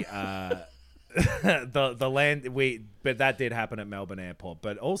the the land but that did happen at Melbourne airport.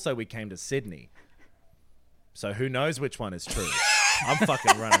 But also we came to Sydney. So who knows which one is true? I'm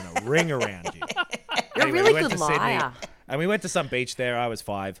fucking running a ring around you. You're Anyway, a really we went good to Sydney, liar. and we went to some beach there. I was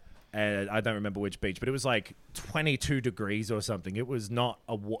 5, and I don't remember which beach, but it was like 22 degrees or something. It was not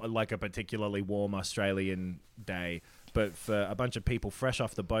like a particularly warm Australian day, but for a bunch of people fresh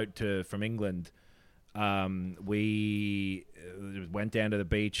off the boat from England, we went down to the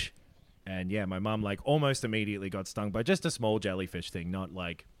beach, and yeah, my mum like almost immediately got stung by just a small jellyfish thing, not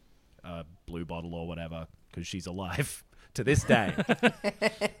like a blue bottle or whatever, because she's alive to this day.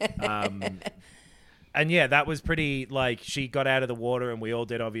 And yeah, that was pretty, like, she got out of the water and we all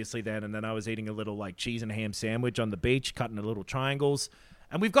did obviously then. And then I was eating a little like cheese and ham sandwich on the beach, cutting the little triangles.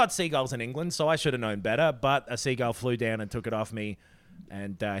 And we've got seagulls in England, so I should have known better. But a seagull flew down and took it off me.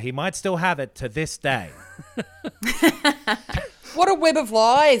 And he might still have it to this day. What a web of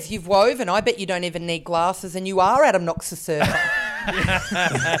lies you've woven. I bet you don't even need glasses, and you are Adam Knox the surfer.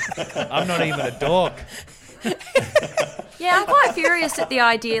 I'm not even a dog. Yeah, I'm quite furious at the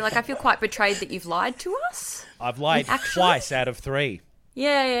idea. Like, I feel quite betrayed that you've lied to us. I've lied Actually? twice out of 3.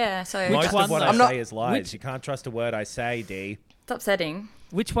 Yeah. So Most one, of what though? I I'm not- say is lies. You can't trust a word I say, D. it's upsetting.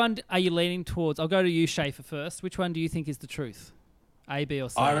 Which one are you leaning towards? I'll go to you, Schaefer, first. Which one do you think is the truth? A, B, or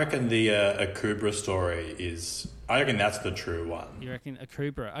C? I reckon the Akubra story is. I reckon that's the true one. You reckon a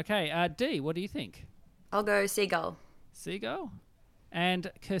Kubra. Okay, D, what do you think? I'll go seagull. Seagull?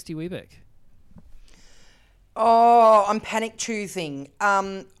 And Kirsty Wiebeck. Oh, I'm panic choosing.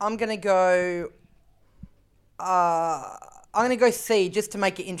 I'm gonna go. I'm gonna go C just to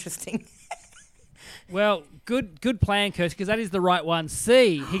make it interesting. Well, good plan, Kirsty, because that is the right one.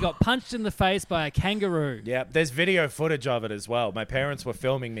 C, he got punched in the face by a kangaroo. Yeah, there's video footage of it as well. My parents were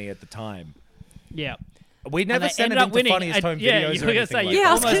filming me at the time. Yeah. We never And they sent it ended up into winning. Funniest Home Yeah, Videos you or were going to anything say, like you Yeah,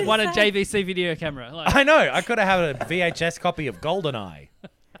 I was almost gonna won a say. JVC video camera. Like, I know. I could have had a VHS copy of GoldenEye.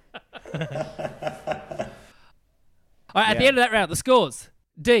 All right, at the Yeah. end of that round, the scores.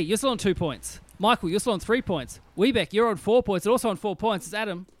 D, you're still on 2 points. Michael, you're still on 3 points. Wiebeck, you're on 4 points. And also on 4 points is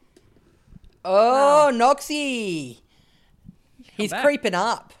Adam. Oh, Noxie. He's back. creeping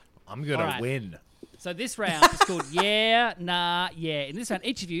up. I'm going All to right. win. So this round is called Yeah, Nah, Yeah. In this round,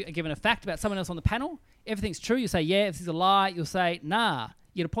 each of you are given a fact about someone else on the panel. If everything's true, you say yeah. If it's a lie, you'll say nah.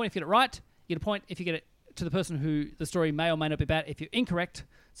 You get a point if you get it right. You get a point if you get it to the person who the story may or may not be about if you're incorrect.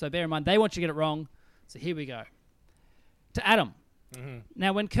 So bear in mind, they want you to get it wrong. So here we go. To Adam.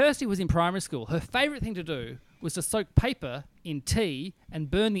 Now, when Kirsty was in primary school, her favourite thing to do was to soak paper in tea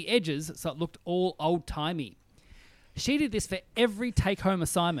and burn the edges so it looked all old-timey. She did this for every take-home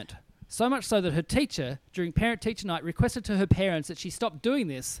assignment, so much so that her teacher, during parent-teacher night, requested to her parents that she stop doing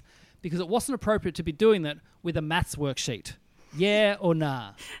this because it wasn't appropriate to be doing that with a maths worksheet. Yeah or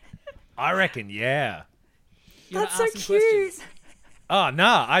nah? I reckon, yeah. You wanna That's so ask some cute. questions? Oh,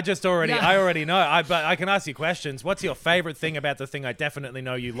 nah. I No. already know. But I can ask you questions. What's your favorite thing about the thing I definitely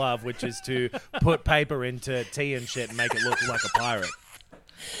know you love, which is to put paper into tea and shit and make it look like a pirate?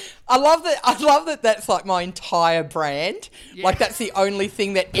 I love that that's like my entire brand. Yeah. Like that's the only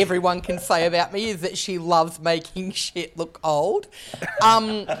thing that everyone can say about me is that she loves making shit look old.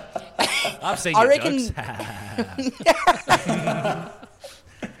 I've seen I your reckon- jokes.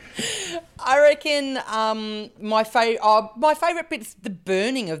 I reckon my favourite bit's the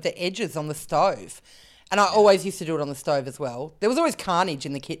burning of the edges on the stove. And I always used to do it on the stove as well. There was always carnage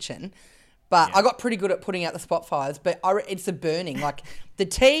in the kitchen, but I got pretty good at putting out the spot fires. But it's the burning. Like the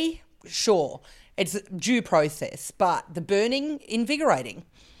tea, sure, it's a due process, but the burning, invigorating.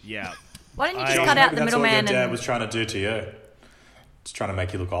 Yeah. Why didn't you just John, cut out Maybe the that's what your middleman dad and was trying to do to you. Just trying to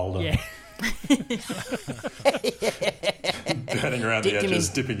make you look older. Yeah. Burning around the Dipped him edges,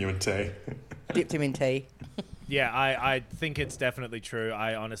 in. dipping you in tea. Dipped him in tea. Yeah, I think it's definitely true.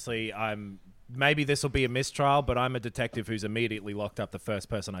 Maybe this will be a mistrial, but I'm a detective who's immediately locked up the first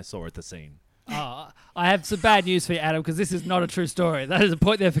person I saw at the scene. Oh, I have some bad news for you, Adam, because this is not a true story. That is a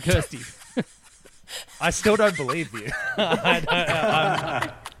point there for Kirsty. I still don't believe you.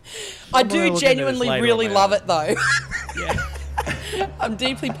 I gonna do look into this genuinely later really on my love own. it, though. Yeah. I'm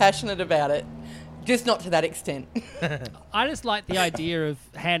deeply passionate about it. Just not to that extent. I just like the idea of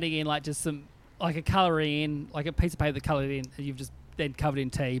handing in like just some, like a colouring in, like a piece of paper that coloured in, and you've just then covered in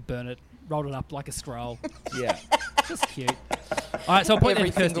tea, burn it, rolled it up like a scroll. Yeah. Just cute. All right, so I'll point Every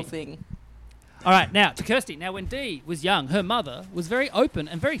there for single Kirsty. thing. All right, now to Kirsty. Now, when Dee was young, her mother was very open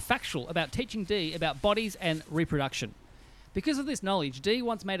and very factual about teaching Dee about bodies and reproduction. Because of this knowledge, Dee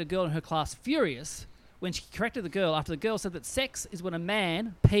once made a girl in her class furious when she corrected the girl after the girl said that sex is when a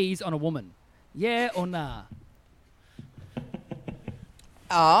man pees on a woman. Yeah or nah?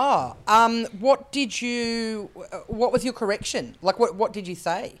 What was your correction? Like, what did you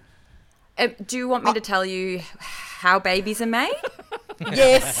say? do you want me to tell you how babies are made?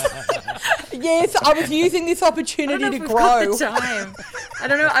 Yes. Yes, I was using this I don't opportunity know to if we've grow. got the time. I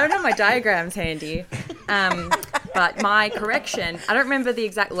don't have my diagrams handy. But my correction, I don't remember the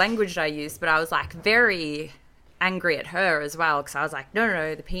exact language I used, but I was like very angry at her as well, because I was like,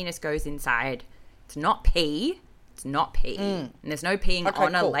 no, the penis goes inside. It's not pee. It's not pee. And there's no peeing Okay,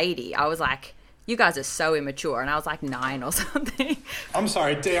 on a cool. lady. I was like, you guys are so immature. And I was like 9 or something. I'm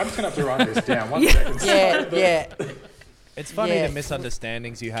sorry, D, I'm just going to have to write this down. One second. Yeah. It's funny Yeah. the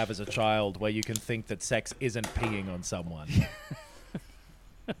misunderstandings you have as a child where you can think that sex isn't peeing on someone.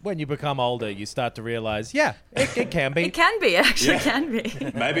 When you become older, you start to realize, it can be. It can be, actually Yeah. can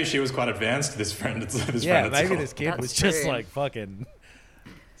be. Maybe she was quite advanced, this friend. Yeah, maybe this kid That's was just true. like fucking.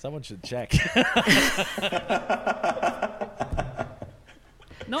 Someone should check.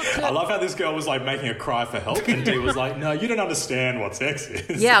 Not I to, love how this girl was like making a cry for help, and D was like, "No, you don't understand what sex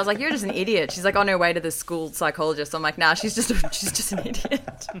is." Yeah, I was like, you're just an idiot. She's like on her way to the school psychologist. I'm like, nah, she's just an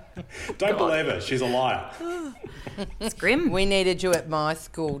idiot. Don't believe her. She's a liar. It's grim. We needed you at my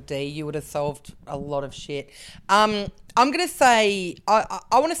school, D. You would have solved a lot of shit. I'm going to say, I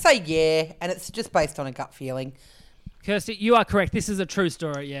want to say yeah, and it's just based on a gut feeling. Kirsty, you are correct. This is a true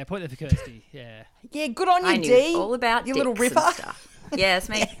story. Yeah, point there for Kirsty. Yeah. Yeah, good on you, I knew D. all about you dicks little ripper. and stuff. Yeah, it's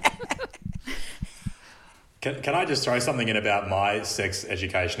me. Can I just throw something in about my sex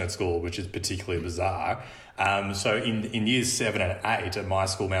education at school, which is particularly bizarre? So in years 7 and 8 at my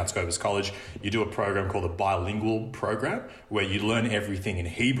school, Mount Scopus College, you do a program called the bilingual program where you learn everything in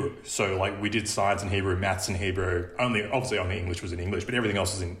Hebrew. So like we did science in Hebrew, maths in Hebrew, obviously only English was in English, but everything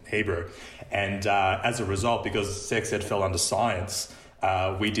else was in Hebrew. And as a result, because sex ed fell under science,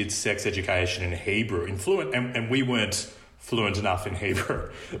 we did sex education in Hebrew, and we weren't fluent enough in Hebrew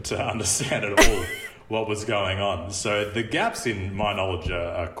to understand at all what was going on. So the gaps in my knowledge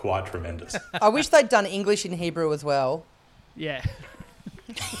are quite tremendous. I wish they'd done English in Hebrew as well. Yeah.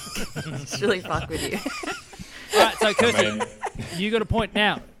 It's really fuck with you. All right, so Kirsty, I mean, you got a point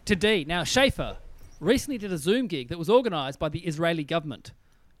now to D. Now, Schaefer recently did a Zoom gig that was organised by the Israeli government.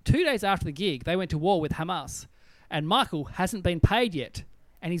 2 days after the gig, they went to war with Hamas, and Michael hasn't been paid yet,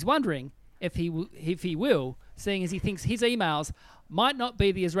 and he's wondering if he will, seeing as he thinks his emails might not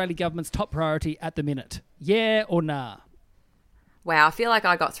be the Israeli government's top priority at the minute. Yeah or nah? Wow, I feel like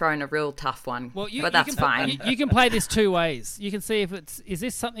I got thrown a real tough one, Well, but that's fine. You can play this two ways. You can see if is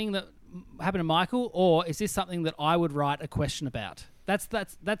this something that happened to Michael, or is this something that I would write a question about? That's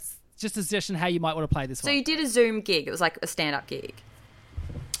just a suggestion how you might want to play this So one. you did a Zoom gig. It was like a stand-up gig.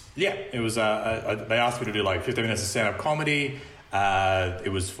 yeah, it was. They asked me to do like 15 minutes of stand-up comedy.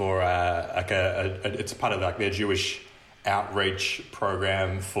 It was for it's part of like their Jewish outreach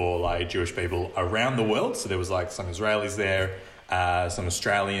program for like Jewish people around the world. So there was like some Israelis there, some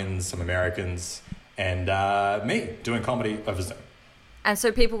Australians, some Americans, and me doing comedy over Zoom. And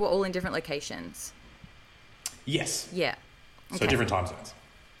so people were all in different locations. Yes. Yeah. So Okay. different time zones.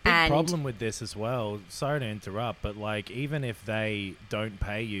 Big And problem with this as well. Sorry to interrupt, but like even if they don't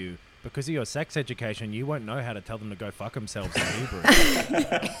pay you because of your sex education, you won't know how to tell them to go fuck themselves in Hebrew.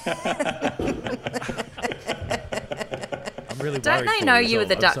 I'm really don't worried they for know you you were all.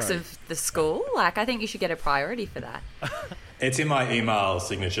 the I'm ducks sorry. of the school? Like, I think you should get a priority for that. It's in my email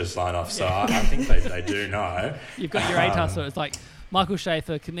signature sign-off, so I think they do know. You've got your ATAR score. It's like Michael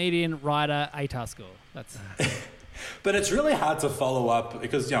Schaefer, comedian, writer, ATAR score. That's But it's really hard to follow up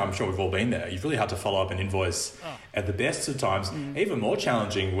because, I'm sure we've all been there. You've really hard to follow up an invoice at the best of times. Even more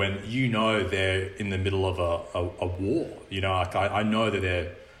challenging when they're in the middle of a war. Like I know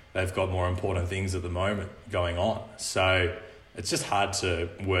that they've got more important things at the moment going on. So it's just hard to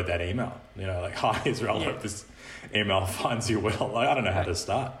word that email. Like, hi Israel, I hope this email finds you well. Like, I don't know how to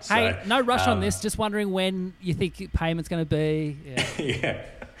start. Hey, so, no rush on this. Just wondering when you think payment's going to be. Yeah. Yeah.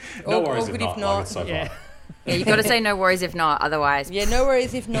 No worries if not. Like, it's so far. Yeah, you got to say no worries if not, otherwise. Yeah, no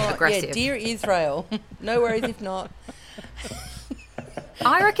worries if not. Aggressive. Yeah, dear Israel, no worries if not.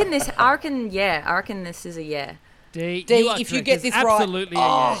 I reckon this is a yeah. D, if you get this right, absolutely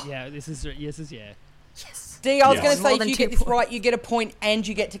yeah. This is yeah. Yes. D, I was going to say, More if than you 2 get this right, you get a point and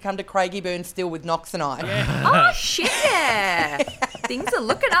you get to come to Craigieburn still with Knox and I. Yeah. Oh, shit. Things are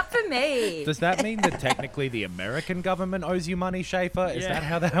looking up for me. Does that mean that technically the American government owes you money, Schaefer? Is that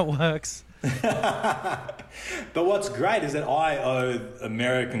how that works? But what's great is that I owe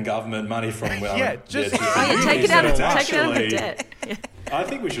American government money from where Yeah, just- Take it out of Actually, the debt. Yeah. I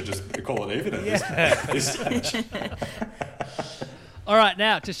think we should just call it even at this stage. All right,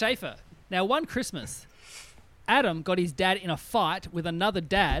 now to Schaefer. Now, one Christmas, Adam got his dad in a fight with another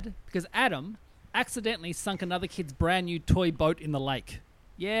dad because Adam accidentally sunk another kid's brand new toy boat in the lake.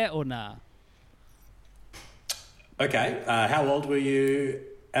 Yeah or nah? Okay, how old were you,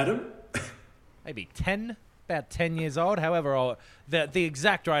 Adam? Maybe 10, about 10 years old. However, the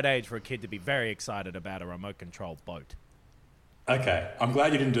exact right age for a kid to be very excited about a remote control boat. Okay, I'm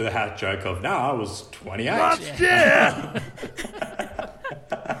glad you didn't do the hat joke of, I was 28. Yeah.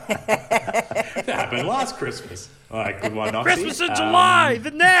 That happened last Christmas. All right, good one, Noxie. Christmas in July,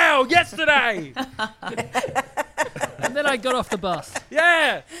 yesterday. And then I got off the bus.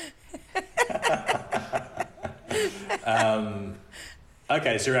 Yeah.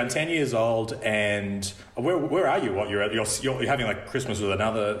 Okay, so around 10 years old, and where are you? What you're having like Christmas with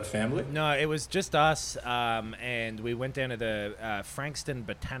another family? No, it was just us, and we went down to the Frankston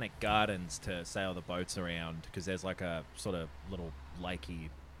Botanic Gardens to sail the boats around because there's like a sort of little lakey,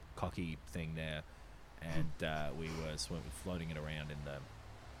 cocky thing there, and we were floating it around in the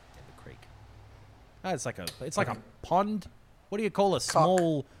creek. It's like a pond. What do you call a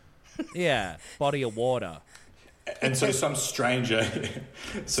small, body of water? And so some stranger,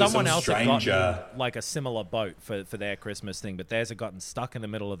 Someone else had gotten like a similar boat for their Christmas thing, but theirs had gotten stuck in the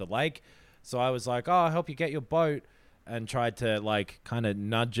middle of the lake. So I was like, I'll help you get your boat, and tried to like kind of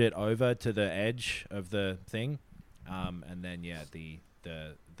nudge it over to the edge of the thing. And then,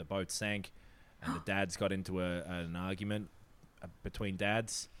 the boat sank, and the dads got into an argument between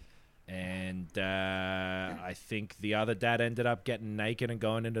dads. And I think the other dad ended up getting naked and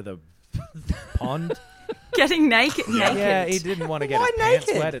going into the pond. Getting naked. Yeah, he didn't want to get his pants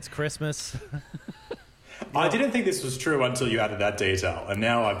wet. It's Christmas. I didn't think this was true until you added that detail, and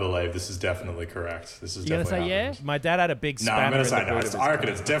now I believe this is definitely correct. This is You gonna definitely say yeah? happened. My dad had a big No, spanner I'm going to in say the no. boot of his I reckon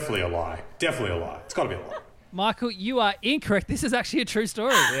car. it's definitely a lie. Definitely a lie. It's got to be a lie. Michael, you are incorrect. This is actually a true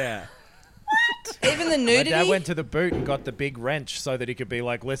story. Yeah. Even the My nudity. dad went to the boot and got the big wrench so that he could be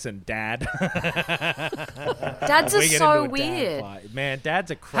like, listen, Dad. Dads are we get so into a dad weird. fight. Man,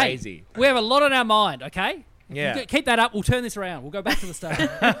 dads are Hey, crazy. we have a lot on our mind, okay? Yeah. Keep that up. We'll turn this around. We'll go back to the start. You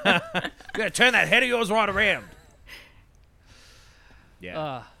gotta turn that head of yours right around.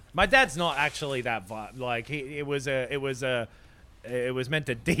 Yeah. My dad's not actually that like it was meant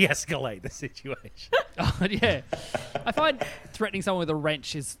to de-escalate the situation. Oh, yeah. I find threatening someone with a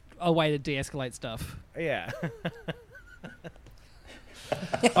wrench is a way to de-escalate stuff. Yeah.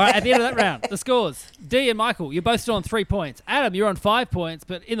 All right, at the end of that round, the scores. D and Michael, you're both still on 3 points. Adam, you're on 5 points,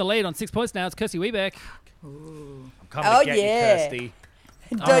 but in the lead on 6 points now, it's Kirsty Weebeck. I'm coming to get you, Kirsty.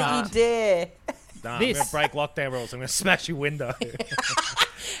 Don't you dare. Nah, I'm This- gonna break lockdown rules. I'm gonna smash your window.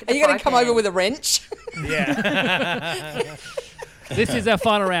 Are you going to come Fry over pan. with a wrench? Yeah. This is our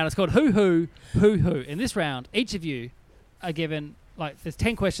final round. It's called Who. In this round, each of you are given, there's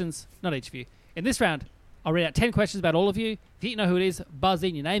 10 questions, not each of you. In this round, I'll read out 10 questions about all of you. If you know who it is, buzz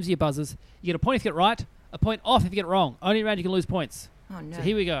in. Your names are your buzzers. You get a point if you get it right, a point off if you get it wrong. Only round you can lose points. Oh, no. So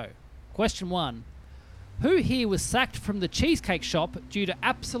here we go. Question 1. Who here was sacked from the Cheesecake Shop due to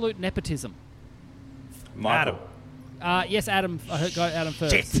absolute nepotism? Michael. Yes, Adam. I heard go Adam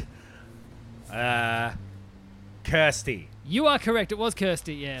first. Shit. Kirsty. You are correct. It was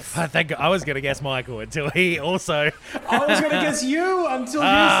Kirsty, yes. I think I was gonna guess Michael until he also. I was going to guess you until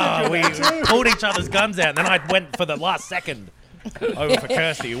you said we you too. pulled each other's guns out, and then I went for the last second over for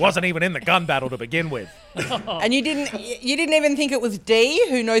Kirsty, who wasn't even in the gun battle to begin with. And you didn't even think it was D,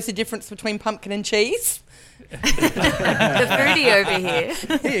 who knows the difference between pumpkin and cheese? The foodie over here.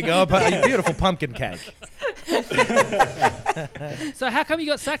 Here you go, a beautiful pumpkin cake. So how come you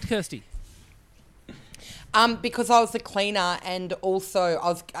got sacked, Kirsty? Because I was the cleaner, and also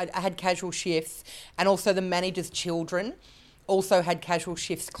I had casual shifts, and also the manager's children also had casual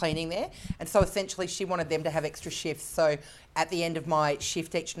shifts cleaning there. And so essentially she wanted them to have extra shifts. So at the end of my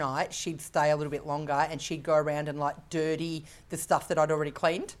shift each night, she'd stay a little bit longer and she'd go around and like dirty the stuff that I'd already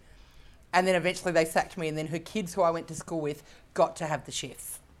cleaned. And then eventually they sacked me, and then her kids, who I went to school with, got to have the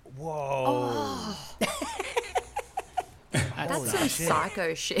shifts. Whoa. That's some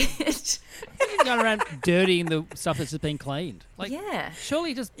psycho shit. Going around dirtying the stuff that's just been cleaned. Like, Yeah.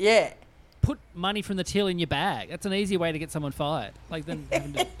 surely just Yeah. put money from the till in your bag. That's an easy way to get someone fired. Like then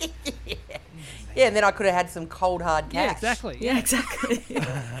having to... Yeah, and then I could have had some cold, hard cash. Yeah, exactly. Yeah, exactly.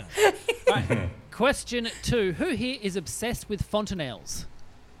 Right. Question 2. Who here is obsessed with fontanelles?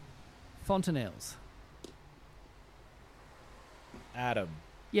 Fontanelles. Adam.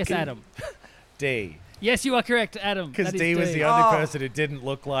 Yes, Adam. D. Yes, you are correct, Adam. Because That is D was the Oh. only person who didn't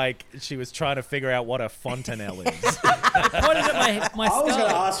look like she was trying to figure out what a fontanelle is. Pointed at my I was going to skull.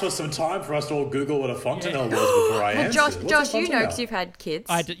 ask for some time for us to all Google what a fontanelle was before I answered. Josh, What's a Josh, you know fontanelle? because you've had kids.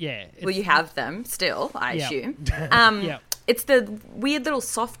 Yeah. Well, you have them still, I Yeah. assume. Yeah. It's the weird little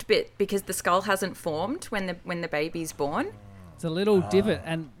soft bit because the skull hasn't formed when the baby's born. It's a little divot,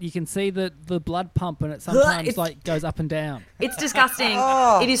 and you can see the blood pump, and it sometimes It's- like goes up and down. It's disgusting.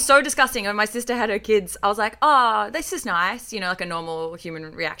 Oh. It is so disgusting. When my sister had her kids, I was like, oh, this is nice, like a normal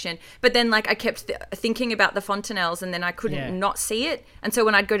human reaction. But then like I kept thinking about the fontanelles, and then I couldn't Yeah. not see it. And so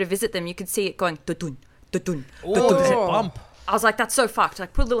when I'd go to visit them, you could see it going dun dun dun. Oh, bump. I was like, that's so fucked.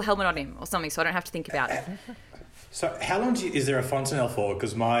 Like put a little helmet on him or something so I don't have to think about it. So how long is there a fontanelle for?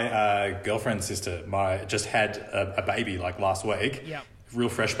 Because my girlfriend's sister just had a baby like last week. Yep. Real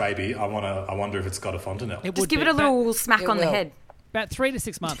fresh baby. I wonder if it's got a fontanelle. It Just would give be it a little smack It on the will. head. about 3 to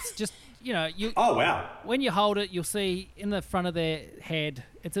 6 months. Just you. Oh wow. When you hold it, you'll see in the front of their head,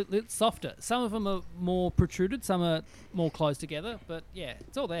 it's a little softer. Some of them are more protruded, some are more close together. But yeah,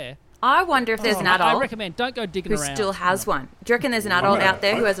 it's all there. I wonder if there's an I adult recommend don't go digging who around. still has one. Do you reckon there's an adult gonna- out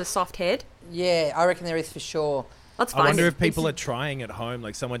there who has a soft head? Yeah, I reckon there is for sure. Let's I find wonder it. if people are trying at home,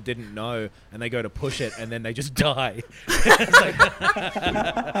 like someone didn't know, and they go to push it, and then they just die.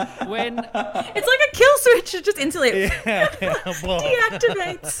 When It's like a kill switch. It just instantly Whoa.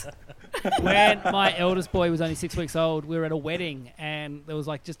 deactivates. when my eldest boy was only 6 weeks old, we were at a wedding, and there was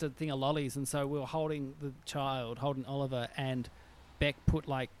like just a thing of lollies, and so we were holding holding Oliver, and Beck put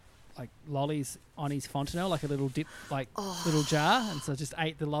like lollies on his fontanelle, like a little dip, little jar, and so just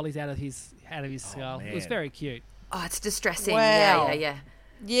ate the lollies out of his skull. It was man. very cute. Oh, it's distressing. Wow. Yeah.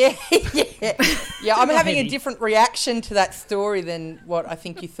 Yeah, yeah. I'm having a Heavy. different reaction to that story than what I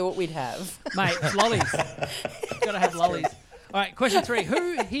think you thought we'd have. Mate, it's lollies. Gotta have lollies. All right, question 3.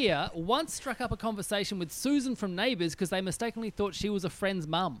 Who here once struck up a conversation with Susan from Neighbours because they mistakenly thought she was a friend's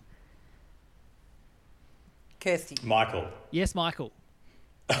mum? Kirsty. Michael. Yes, Michael.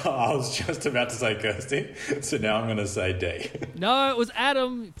 I was just about to say Kirsty, so now I'm going to say D. No, it was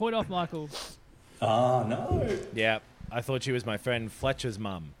Adam. Point off, Michael. Oh no. Yeah, I thought she was my friend Fletcher's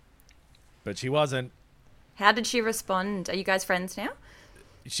mum, but she wasn't. How did she respond? Are you guys friends now?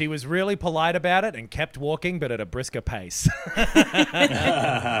 She was really polite about it and kept walking, but at a brisker pace.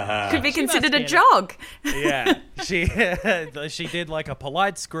 Could be considered a get it. jog. Yeah, she did like a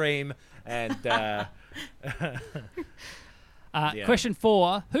polite scream, and Yeah. Question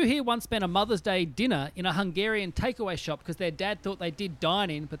 4. Who here once spent a Mother's Day dinner in a Hungarian takeaway shop because their dad thought they did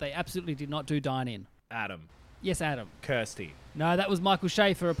dine-in, but they absolutely did not do dine-in? Adam, Yes, Adam. Kirsty. No, that was Michael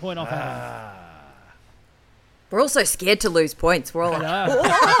Schaefer. A point off Adam. We're all so scared to lose points. We're all like, No,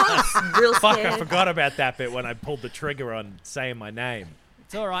 real Fuck, scared. I forgot about that bit when I pulled the trigger on saying my name.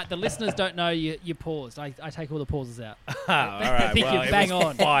 it's all right. The listeners don't know you paused. I take all the pauses out. All right, think well, you're it bang was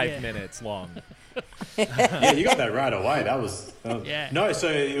on. 5 Yeah. minutes long. Yeah, you got that right away. That was Yeah. No, so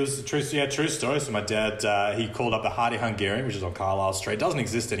it was a true story. So my dad, he called up the Hardy Hungarian, which is on Carlisle Street. Doesn't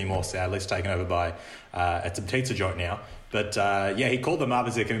exist anymore, sadly. It's taken over by it's a pizza joint now. But yeah, he called them up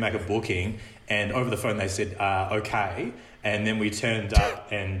and said, "Can we make a booking?" And over the phone they said, "Okay." And then we turned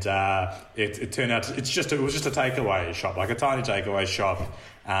up, and it turned out it was just a takeaway shop, like a tiny takeaway shop,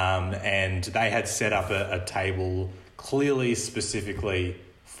 and they had set up a table clearly specifically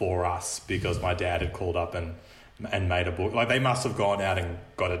for us because my dad had called up and made a book. Like they must have gone out and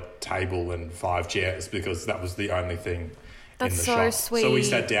got a table and 5 chairs because that was the only thing That's in the so shop. sweet. So we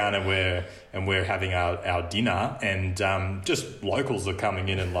sat down and we're having our dinner, and just locals are coming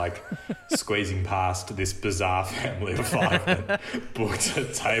in and like squeezing past this bizarre family of 5 that booked a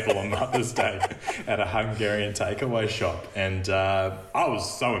table on Mother's Day at a Hungarian takeaway shop. And I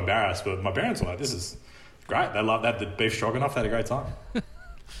was so embarrassed, but my parents were like, this is Great. They love that. The beef stroganoff. They had a great time. All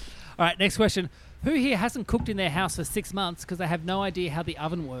right, next question. Who here hasn't cooked in their house for 6 months because they have no idea how the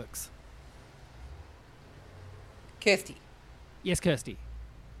oven works? Kirsty. Yes, Kirsty.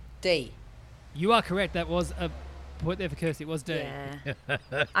 D. You are correct. That was a point there for Kirsty. It was D. Yeah.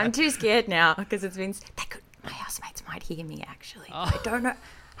 I'm too scared now because it's been. My housemates might hear me. Actually, I don't know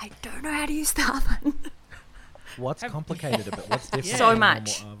how to use the oven. What's complicated about what's different? So from a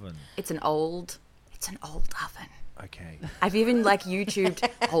much. normal oven? It's an old oven. Okay. I've even YouTubed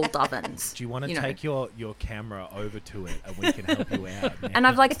old ovens. Do you want to take your camera over to it and we can help you out? And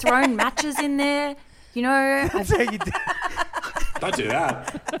I've thrown matches in there. That's how you do. Don't do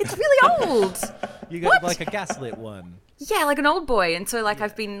that. It's really old. You got a gaslit one. Yeah, like an old boy. And so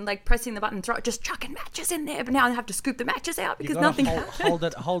I've been pressing the button, just chucking matches in there. But now I have to scoop the matches out because nothing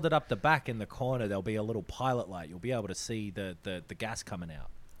happened. Hold it up the back in the corner. There'll be a little pilot light. You'll be able to see the gas coming out.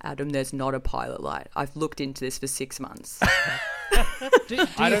 Adam, there's not a pilot light. I've looked into this for 6 months.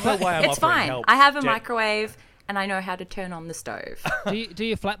 I don't know why I'm it's offering fine. help. I have a microwave and I know how to turn on the stove. Do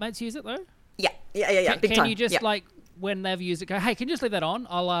your flatmates use it though? Yeah. Big Can time. you just when they've used it, go, hey, can you just leave that on?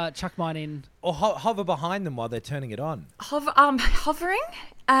 I'll chuck mine in. Or hover behind them while they're turning it on. Hovering?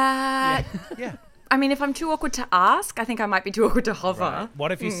 Yeah. I mean, if I'm too awkward to ask, I think I might be too awkward to hover. Right.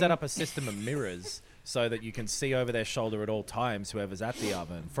 What if you set up a system of mirrors so that you can see over their shoulder at all times whoever's at the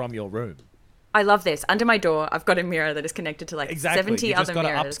oven from your room? I love this. Under my door, I've got a mirror that is connected to 70 you other just got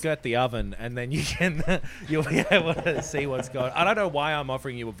mirrors. to upskirt the oven, and then you'll be able to see what's going on. I don't know why I'm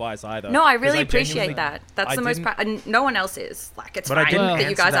offering you advice either. No, I really appreciate that. That's the most. And no one else is. It's but fine I didn't that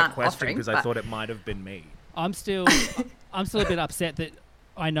you guys aren't question offering because I thought it might have been me. I'm still a bit upset that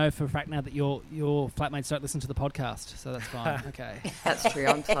I know for a fact now that your flatmates don't listen to the podcast, so that's fine. Okay. That's true.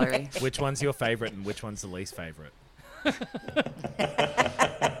 I'm sorry. Which one's your favourite and which one's the least favourite?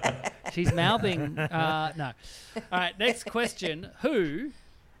 She's mouthing. No. All right, next question. Who,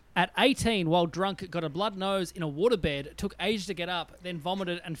 at 18, while drunk, got a blood nose in a waterbed, took ages to get up, then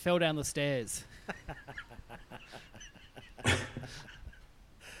vomited and fell down the stairs?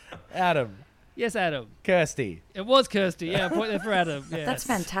 Adam. Yes, Adam. Kirsty. It was Kirsty. Yeah, point there for Adam. Yes. That's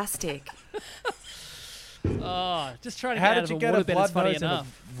fantastic. Oh, just trying to How get out did of you a get a waterbed blood is funny nose in a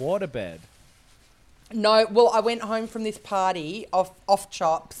enough. waterbed? No, well, I went home from this party off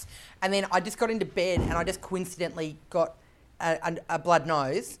chops, and then I just got into bed, and I just coincidentally got a blood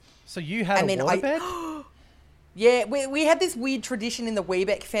nose. So you had a waterbed? Yeah, we had this weird tradition in the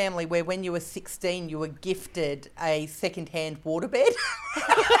Wiebeck family where when you were 16, you were gifted a second-hand waterbed.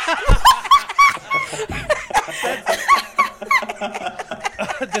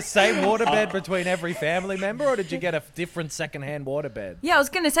 The same waterbed between every family member, or did you get a different second-hand waterbed? Yeah, I was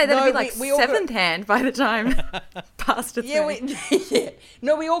going to say that'd No, be we all got- seventh hand by the time past a Yeah, thing.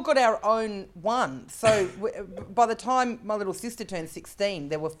 No, we all got our own one. So by the time my little sister turned 16,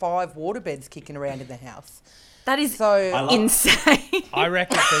 there were 5 waterbeds kicking around in the house. That is So insane. I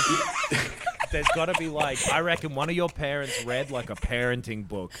reckon there's got to be I reckon one of your parents read a parenting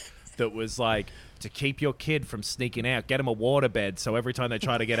book that was to keep your kid from sneaking out, get them a waterbed so every time they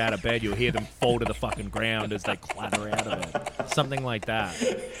try to get out of bed, you'll hear them fall to the fucking ground as they clatter out of it. Something like that.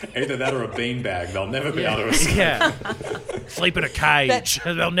 Either that or a beanbag. They'll never be able to escape. Yeah. Sleep in a cage.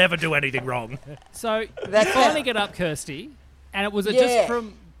 They'll never do anything wrong. So you finally get up, Kirsty, and was it just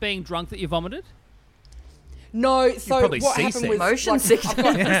from being drunk that you vomited? No, so probably what seasick. happened was Motion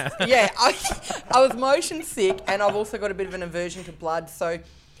sickness. I was motion sick, and I've also got a bit of an aversion to blood. So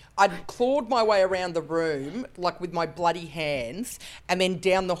I'd clawed my way around the room, with my bloody hands, and then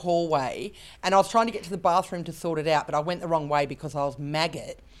down the hallway. And I was trying to get to the bathroom to sort it out, but I went the wrong way because I was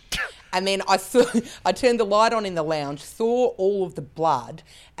maggot. And then I turned the light on in the lounge, saw all of the blood,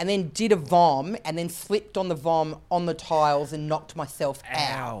 and then did a vom, and then slipped on the vom on the tiles and knocked myself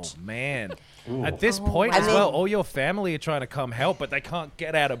out. Ow, man. At this point as well, all your family are trying to come help, but they can't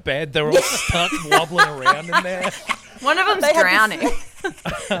get out of bed. They're all stuck wobbling around in there. One of them's drowning.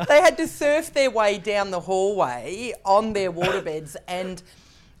 They had to surf their way down the hallway on their waterbeds, and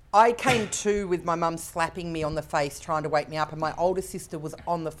I came to with my mum slapping me on the face trying to wake me up, and my older sister was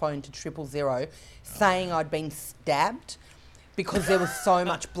on the phone to 000 saying I'd been stabbed because there was so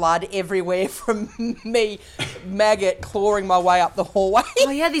much blood everywhere from me, maggot, clawing my way up the hallway.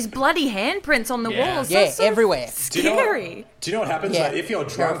 Oh yeah, these bloody handprints on the walls. Yeah, That's so everywhere. Scary. Do you know what happens? Yeah, If you're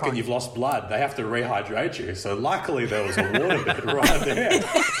drunk terrifying. and you've lost blood, they have to rehydrate you. So luckily there was a waterbed right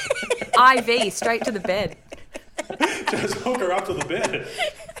there. IV straight to the bed. Just hook her up to the bed.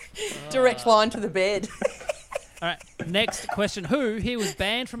 Direct line to the bed. All right, next question. Who here was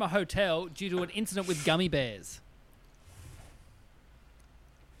banned from a hotel due to an incident with gummy bears?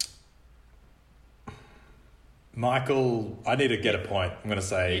 Michael, I need to get a point. I'm going to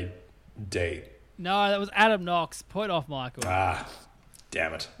say D. No, that was Adam Knox. Point off, Michael. Ah,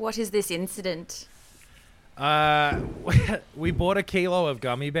 damn it. What is this incident? We bought a kilo of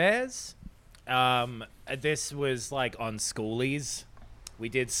gummy bears. This was like on schoolies. We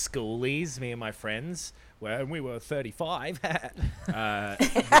did schoolies, me and my friends, when we were 35. We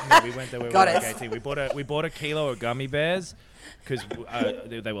went there. We were Got like it. 18. We bought a kilo of gummy bears because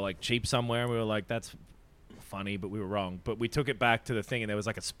they were like cheap somewhere, and we were like, that's funny, but we were wrong. But we took it back to the thing, and there was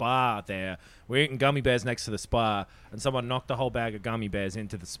like a spa there. We're eating gummy bears next to the spa, and someone knocked a whole bag of gummy bears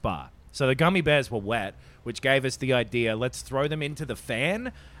into the spa. So the gummy bears were wet, which gave us the idea, let's throw them into the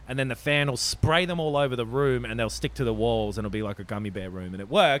fan, and then the fan will spray them all over the room, and they'll stick to the walls, and it'll be like a gummy bear room. And it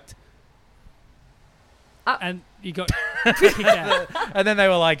worked. And you got kicked out. And then they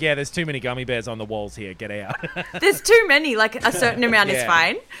were like, yeah, there's too many gummy bears on the walls here. Get out. There's too many. Like a certain amount is Yeah.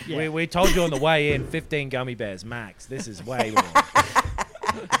 fine. Yeah. We told you on the way in, 15 gummy bears max. This is way more.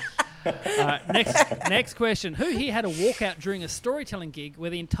 Next question. Who here had a walkout during a storytelling gig where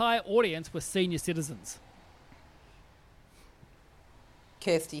the entire audience were senior citizens?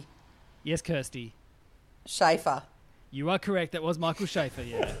 Kirsty. Yes, Kirsty. Schaefer. You are correct. That was Michael Schaefer,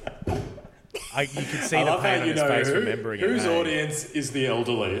 yeah. You can see I the love pain how on you his know face remembering it. whose hey? audience is the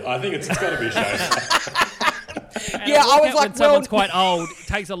elderly. I think it's got to be Schaefer. And Yeah, a I was walkout like, when someone's well- quite old, it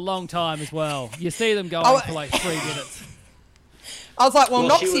takes a long time as well. You see them going Oh, for like 3 minutes. I was like, well,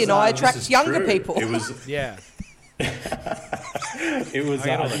 Well, she Noxie was, and I this attract is younger true. people. It was. Yeah. It was. I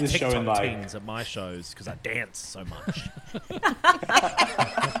get all I the did this show in TikTok like. teens at my shows because I dance so much.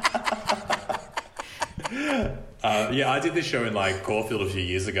 Yeah, I did this show in like Caulfield a few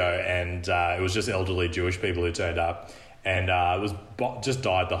years ago, and it was just elderly Jewish people who turned up, and it was just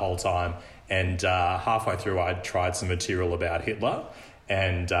died the whole time. And halfway through, I tried some material about Hitler,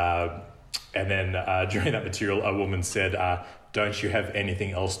 and then during that material, a woman said, "Don't you have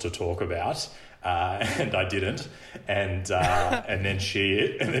anything else to talk about?" And I didn't, and then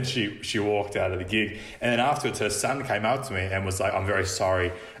she walked out of the gig, and then afterwards her son came up to me and was like, "I'm very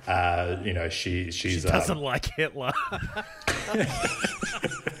sorry, she's She doesn't like Hitler.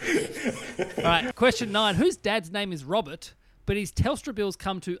 All right, question 9. Whose dad's name is Robert, but his Telstra bills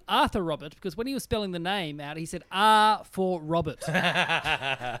come to Arthur Robert because when he was spelling the name out, he said R for Robert.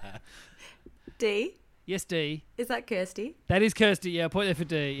 D. Yes, D. Is that Kirsty? That is Kirsty. Yeah, point there for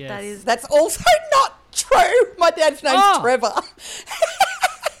D. Yes. That is. That's also not true. My dad's name's Oh. Trevor.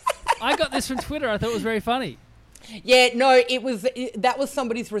 I got this from Twitter. I thought it was very funny. Yeah, no, that was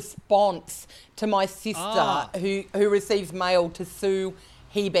somebody's response to my sister Ah. who receives mail to sue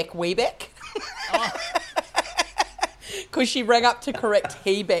Hebeck Weebeck. Because she rang up to correct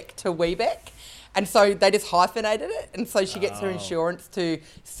Hebeck to Weebeck. And so they just hyphenated it. And so she gets her insurance to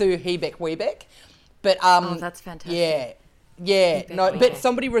sue Hebeck Weebeck. But Oh, that's fantastic. Yeah, Hebeck no, but Weebeck.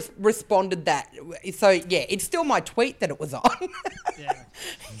 somebody responded that. So yeah, it's still my tweet that it was on. Yeah.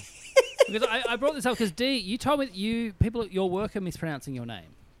 Because I brought this up because D, you told me that people at your work are mispronouncing your name.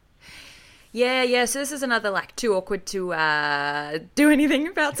 Yeah. So this is another like too awkward to do anything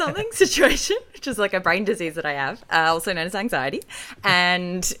about something situation, which is like a brain disease that I have, also known as anxiety.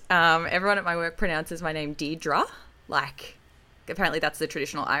 And everyone at my work pronounces my name Deirdre. Like, apparently that's the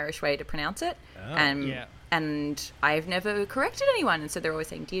traditional Irish way to pronounce it. Yeah. And I've never corrected anyone, and so they're always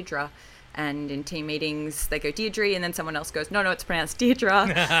saying Deirdre. And in team meetings, they go Deirdre, and then someone else goes, no, it's pronounced Deirdre.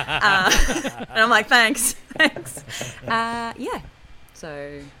 And I'm like, thanks. Yeah.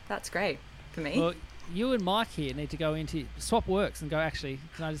 So that's great for me. Well, you and Mike here need to go into swap works and go, actually,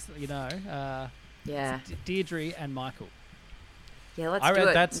 can I just let you know? Yeah. Deirdre and Michael. Yeah, let's I do read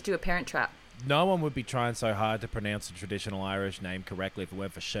it. that's- Let's do a parent trap. No one would be trying so hard to pronounce the traditional Irish name correctly if it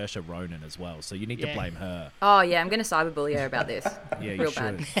weren't for Saoirse Ronan as well. So you need to Yeah. blame her. Oh, yeah, I'm going to cyberbully her about this. Yeah, you Real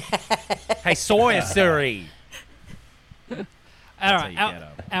should. bad. Hey, Sawyer Surrey. All how right, you get 'em.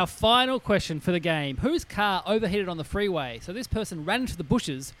 our final question for the game. Whose car overheated on the freeway? So this person ran into the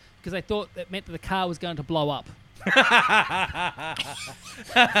bushes because they thought that meant that the car was going to blow up.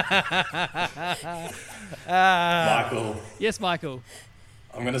 Michael, Yes, Michael.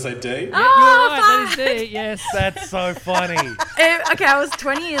 I'm going to say D. You're right, that is D, yes. That's so funny. Okay, I was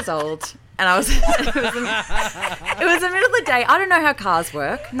 20 years old, and I was. it was the middle of the day. I don't know how cars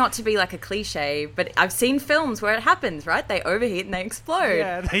work. Not to be like a cliche, but I've seen films where it happens. Right? They overheat and they explode.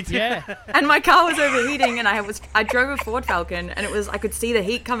 Yeah, they did. Yeah. And my car was overheating, and I drove a Ford Falcon, and I could see the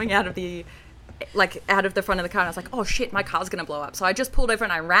heat coming out of the front of the car, and I was like, oh shit, my car's gonna blow up. So I just pulled over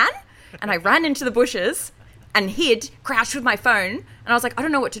and I ran into the bushes, and hid, crouched with my phone, and I was like, I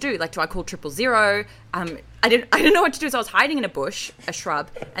don't know what to do. Like, do I call 000? I didn't know what to do, so I was hiding in a bush, a shrub,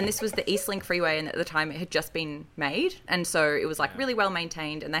 and this was the Eastlink freeway, and at the time it had just been made, and so it was like really well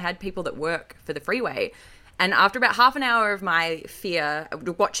maintained, and they had people that work for the freeway. And after about half an hour of my fear,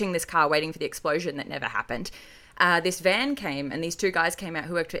 watching this car waiting for the explosion that never happened, this van came, and these two guys came out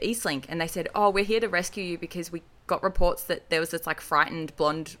who worked for Eastlink, and they said, oh, we're here to rescue you because we got reports that there was this like frightened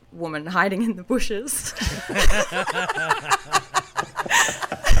blonde woman hiding in the bushes.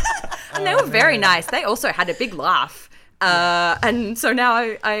 And they were very nice. They also had a big laugh. And so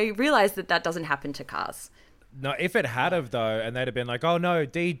now I realize that doesn't happen to cars. No, if it had have though, and they'd have been like, "Oh no,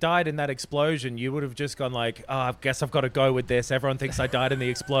 Dee died in that explosion," you would have just gone like, "Oh, I guess I've got to go with this. Everyone thinks I died in the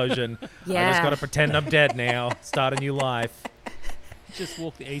explosion. Yeah. I just got to pretend I'm dead now. Start a new life." Just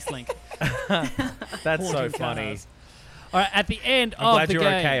walk the Eastlink. That's so Haunting funny. cars. All right, at the end I'm of glad the you're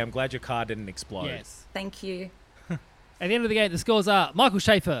game. okay. I'm glad your car didn't explode. Yes. Thank you. At the end of the game, the scores are Michael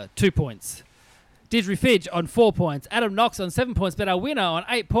Schaefer, 2 points. Didri Fidge on 4 points. Adam Knox on 7 points. But our winner on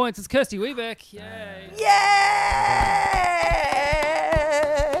 8 points is Kirsty Wiebeck. Yay. Yay!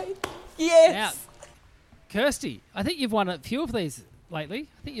 Yes. Now, Kirsty, I think you've won a few of these lately.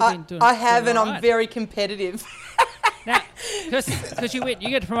 I think you've been doing I have, doing and all I'm right. very competitive. Now, Kirsty, because you win, you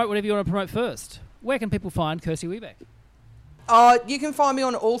get to promote whatever you want to promote first. Where can people find Kirsty Wiebeck? You can find me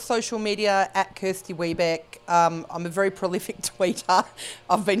on all social media at Kirsty Wiebeck. I'm a very prolific tweeter,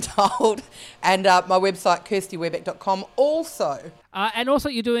 I've been told. And my website, kirstywiebeck.com. Also, And also,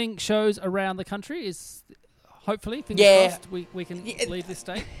 you're doing shows around the country. Is hopefully, fingers Yeah. crossed, we can leave this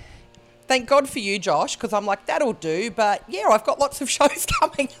state. thank God for you, Josh, because I'm like, that'll do. But yeah, I've got lots of shows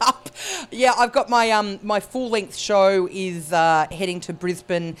coming up. Yeah, I've got my my full-length show is heading to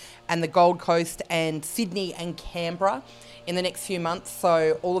Brisbane and the Gold Coast and Sydney and Canberra in the next few months.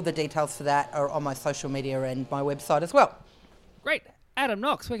 So all of the details for that are on my social media and my website as well. Great. Adam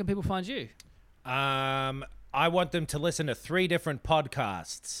Knox, where can people find you? I want them to listen to 3 different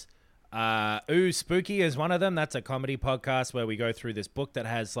podcasts. Ooh, Spooky is one of them. That's a comedy podcast where we go through this book that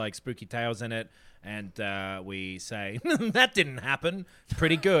has like spooky tales in it, and we say that didn't happen. It's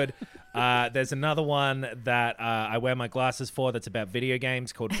pretty good. There's another one that I wear my glasses for that's about video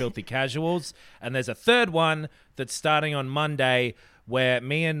games called Filthy Casuals, and there's a third one that's starting on Monday where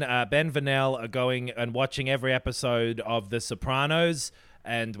me and Ben Vanel are going and watching every episode of The Sopranos,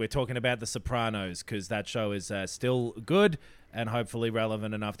 and we're talking about The Sopranos because that show is still good and hopefully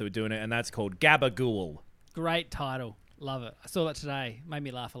relevant enough that we're doing it, and that's called Gabagool. Great title. Love it. I saw that today. Made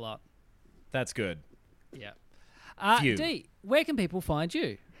me laugh a lot. That's good. Yeah. Phew. Dee, where can people find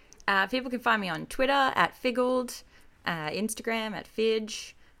you? People can find me on Twitter at Figgled, Instagram at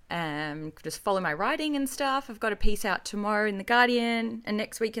Fidge. Just follow my writing and stuff. I've got a piece out tomorrow in The Guardian and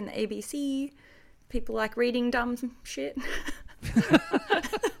next week in the ABC. People like reading dumb shit.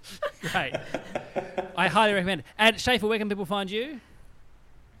 Great. I highly recommend it. And Schaefer, where can people find you?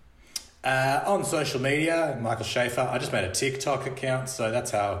 On social media, Michael Schaefer. I just made a TikTok account, so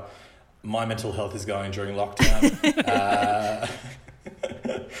that's how my mental health is going during lockdown.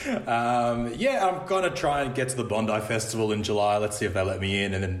 Yeah, I'm going to try and get to the Bondi Festival in July. Let's see if they let me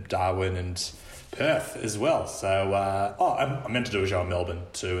in, and then Darwin and Perth as well. So, I'm meant to do a show in Melbourne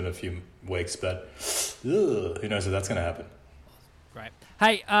too in a few weeks, but who knows if that's going to happen. Great.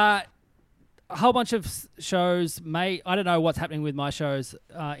 Hey, a whole bunch of shows I don't know what's happening with my shows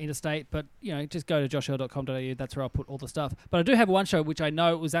interstate, but just go to joshhill.com.au. That's where I'll put all the stuff. But I do have one show which I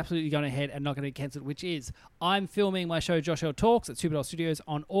know was absolutely going ahead and not going to get cancelled, which is I'm filming my show Josh Hill Talks at Super Doll Studios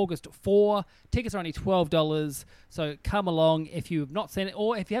on August 4. Tickets are only $12, so come along if you've not seen it,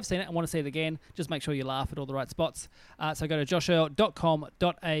 or if you have seen it and want to see it again, just make sure you laugh at all the right spots. So go to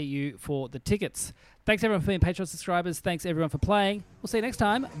joshhill.com.au for the tickets. Thanks everyone for being Patreon subscribers. Thanks everyone for playing. We'll see you next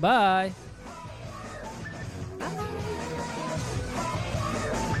time. Bye.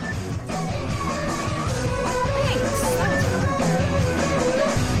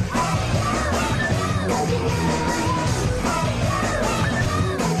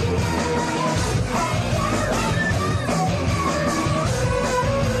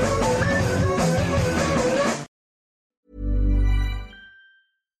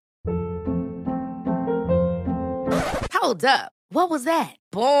 Hold up. What was that?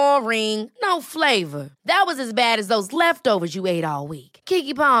 Boring. No flavor. That was as bad as those leftovers you ate all week.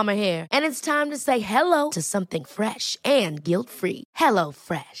 Keke Palmer here, and it's time to say hello to something fresh and guilt-free. Hello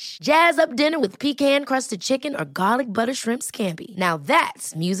Fresh. Jazz up dinner with pecan-crusted chicken or garlic butter shrimp scampi. Now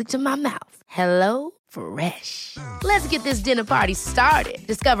that's music to my mouth. Hello Fresh. Let's get this dinner party started.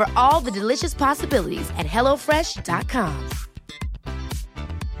 Discover all the delicious possibilities at hellofresh.com.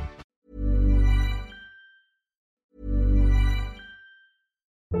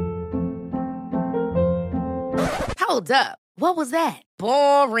 Hold up. What was that?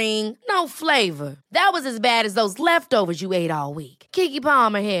 Boring. No flavor. That was as bad as those leftovers you ate all week. Keke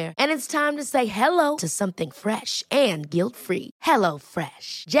Palmer here, and it's time to say hello to something fresh and guilt-free. Hello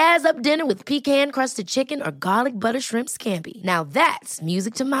Fresh. Jazz up dinner with pecan-crusted chicken or garlic butter shrimp scampi. Now that's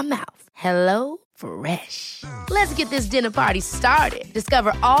music to my mouth. Hello Fresh. Let's get this dinner party started.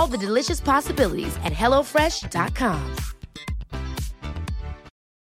 Discover all the delicious possibilities at hellofresh.com.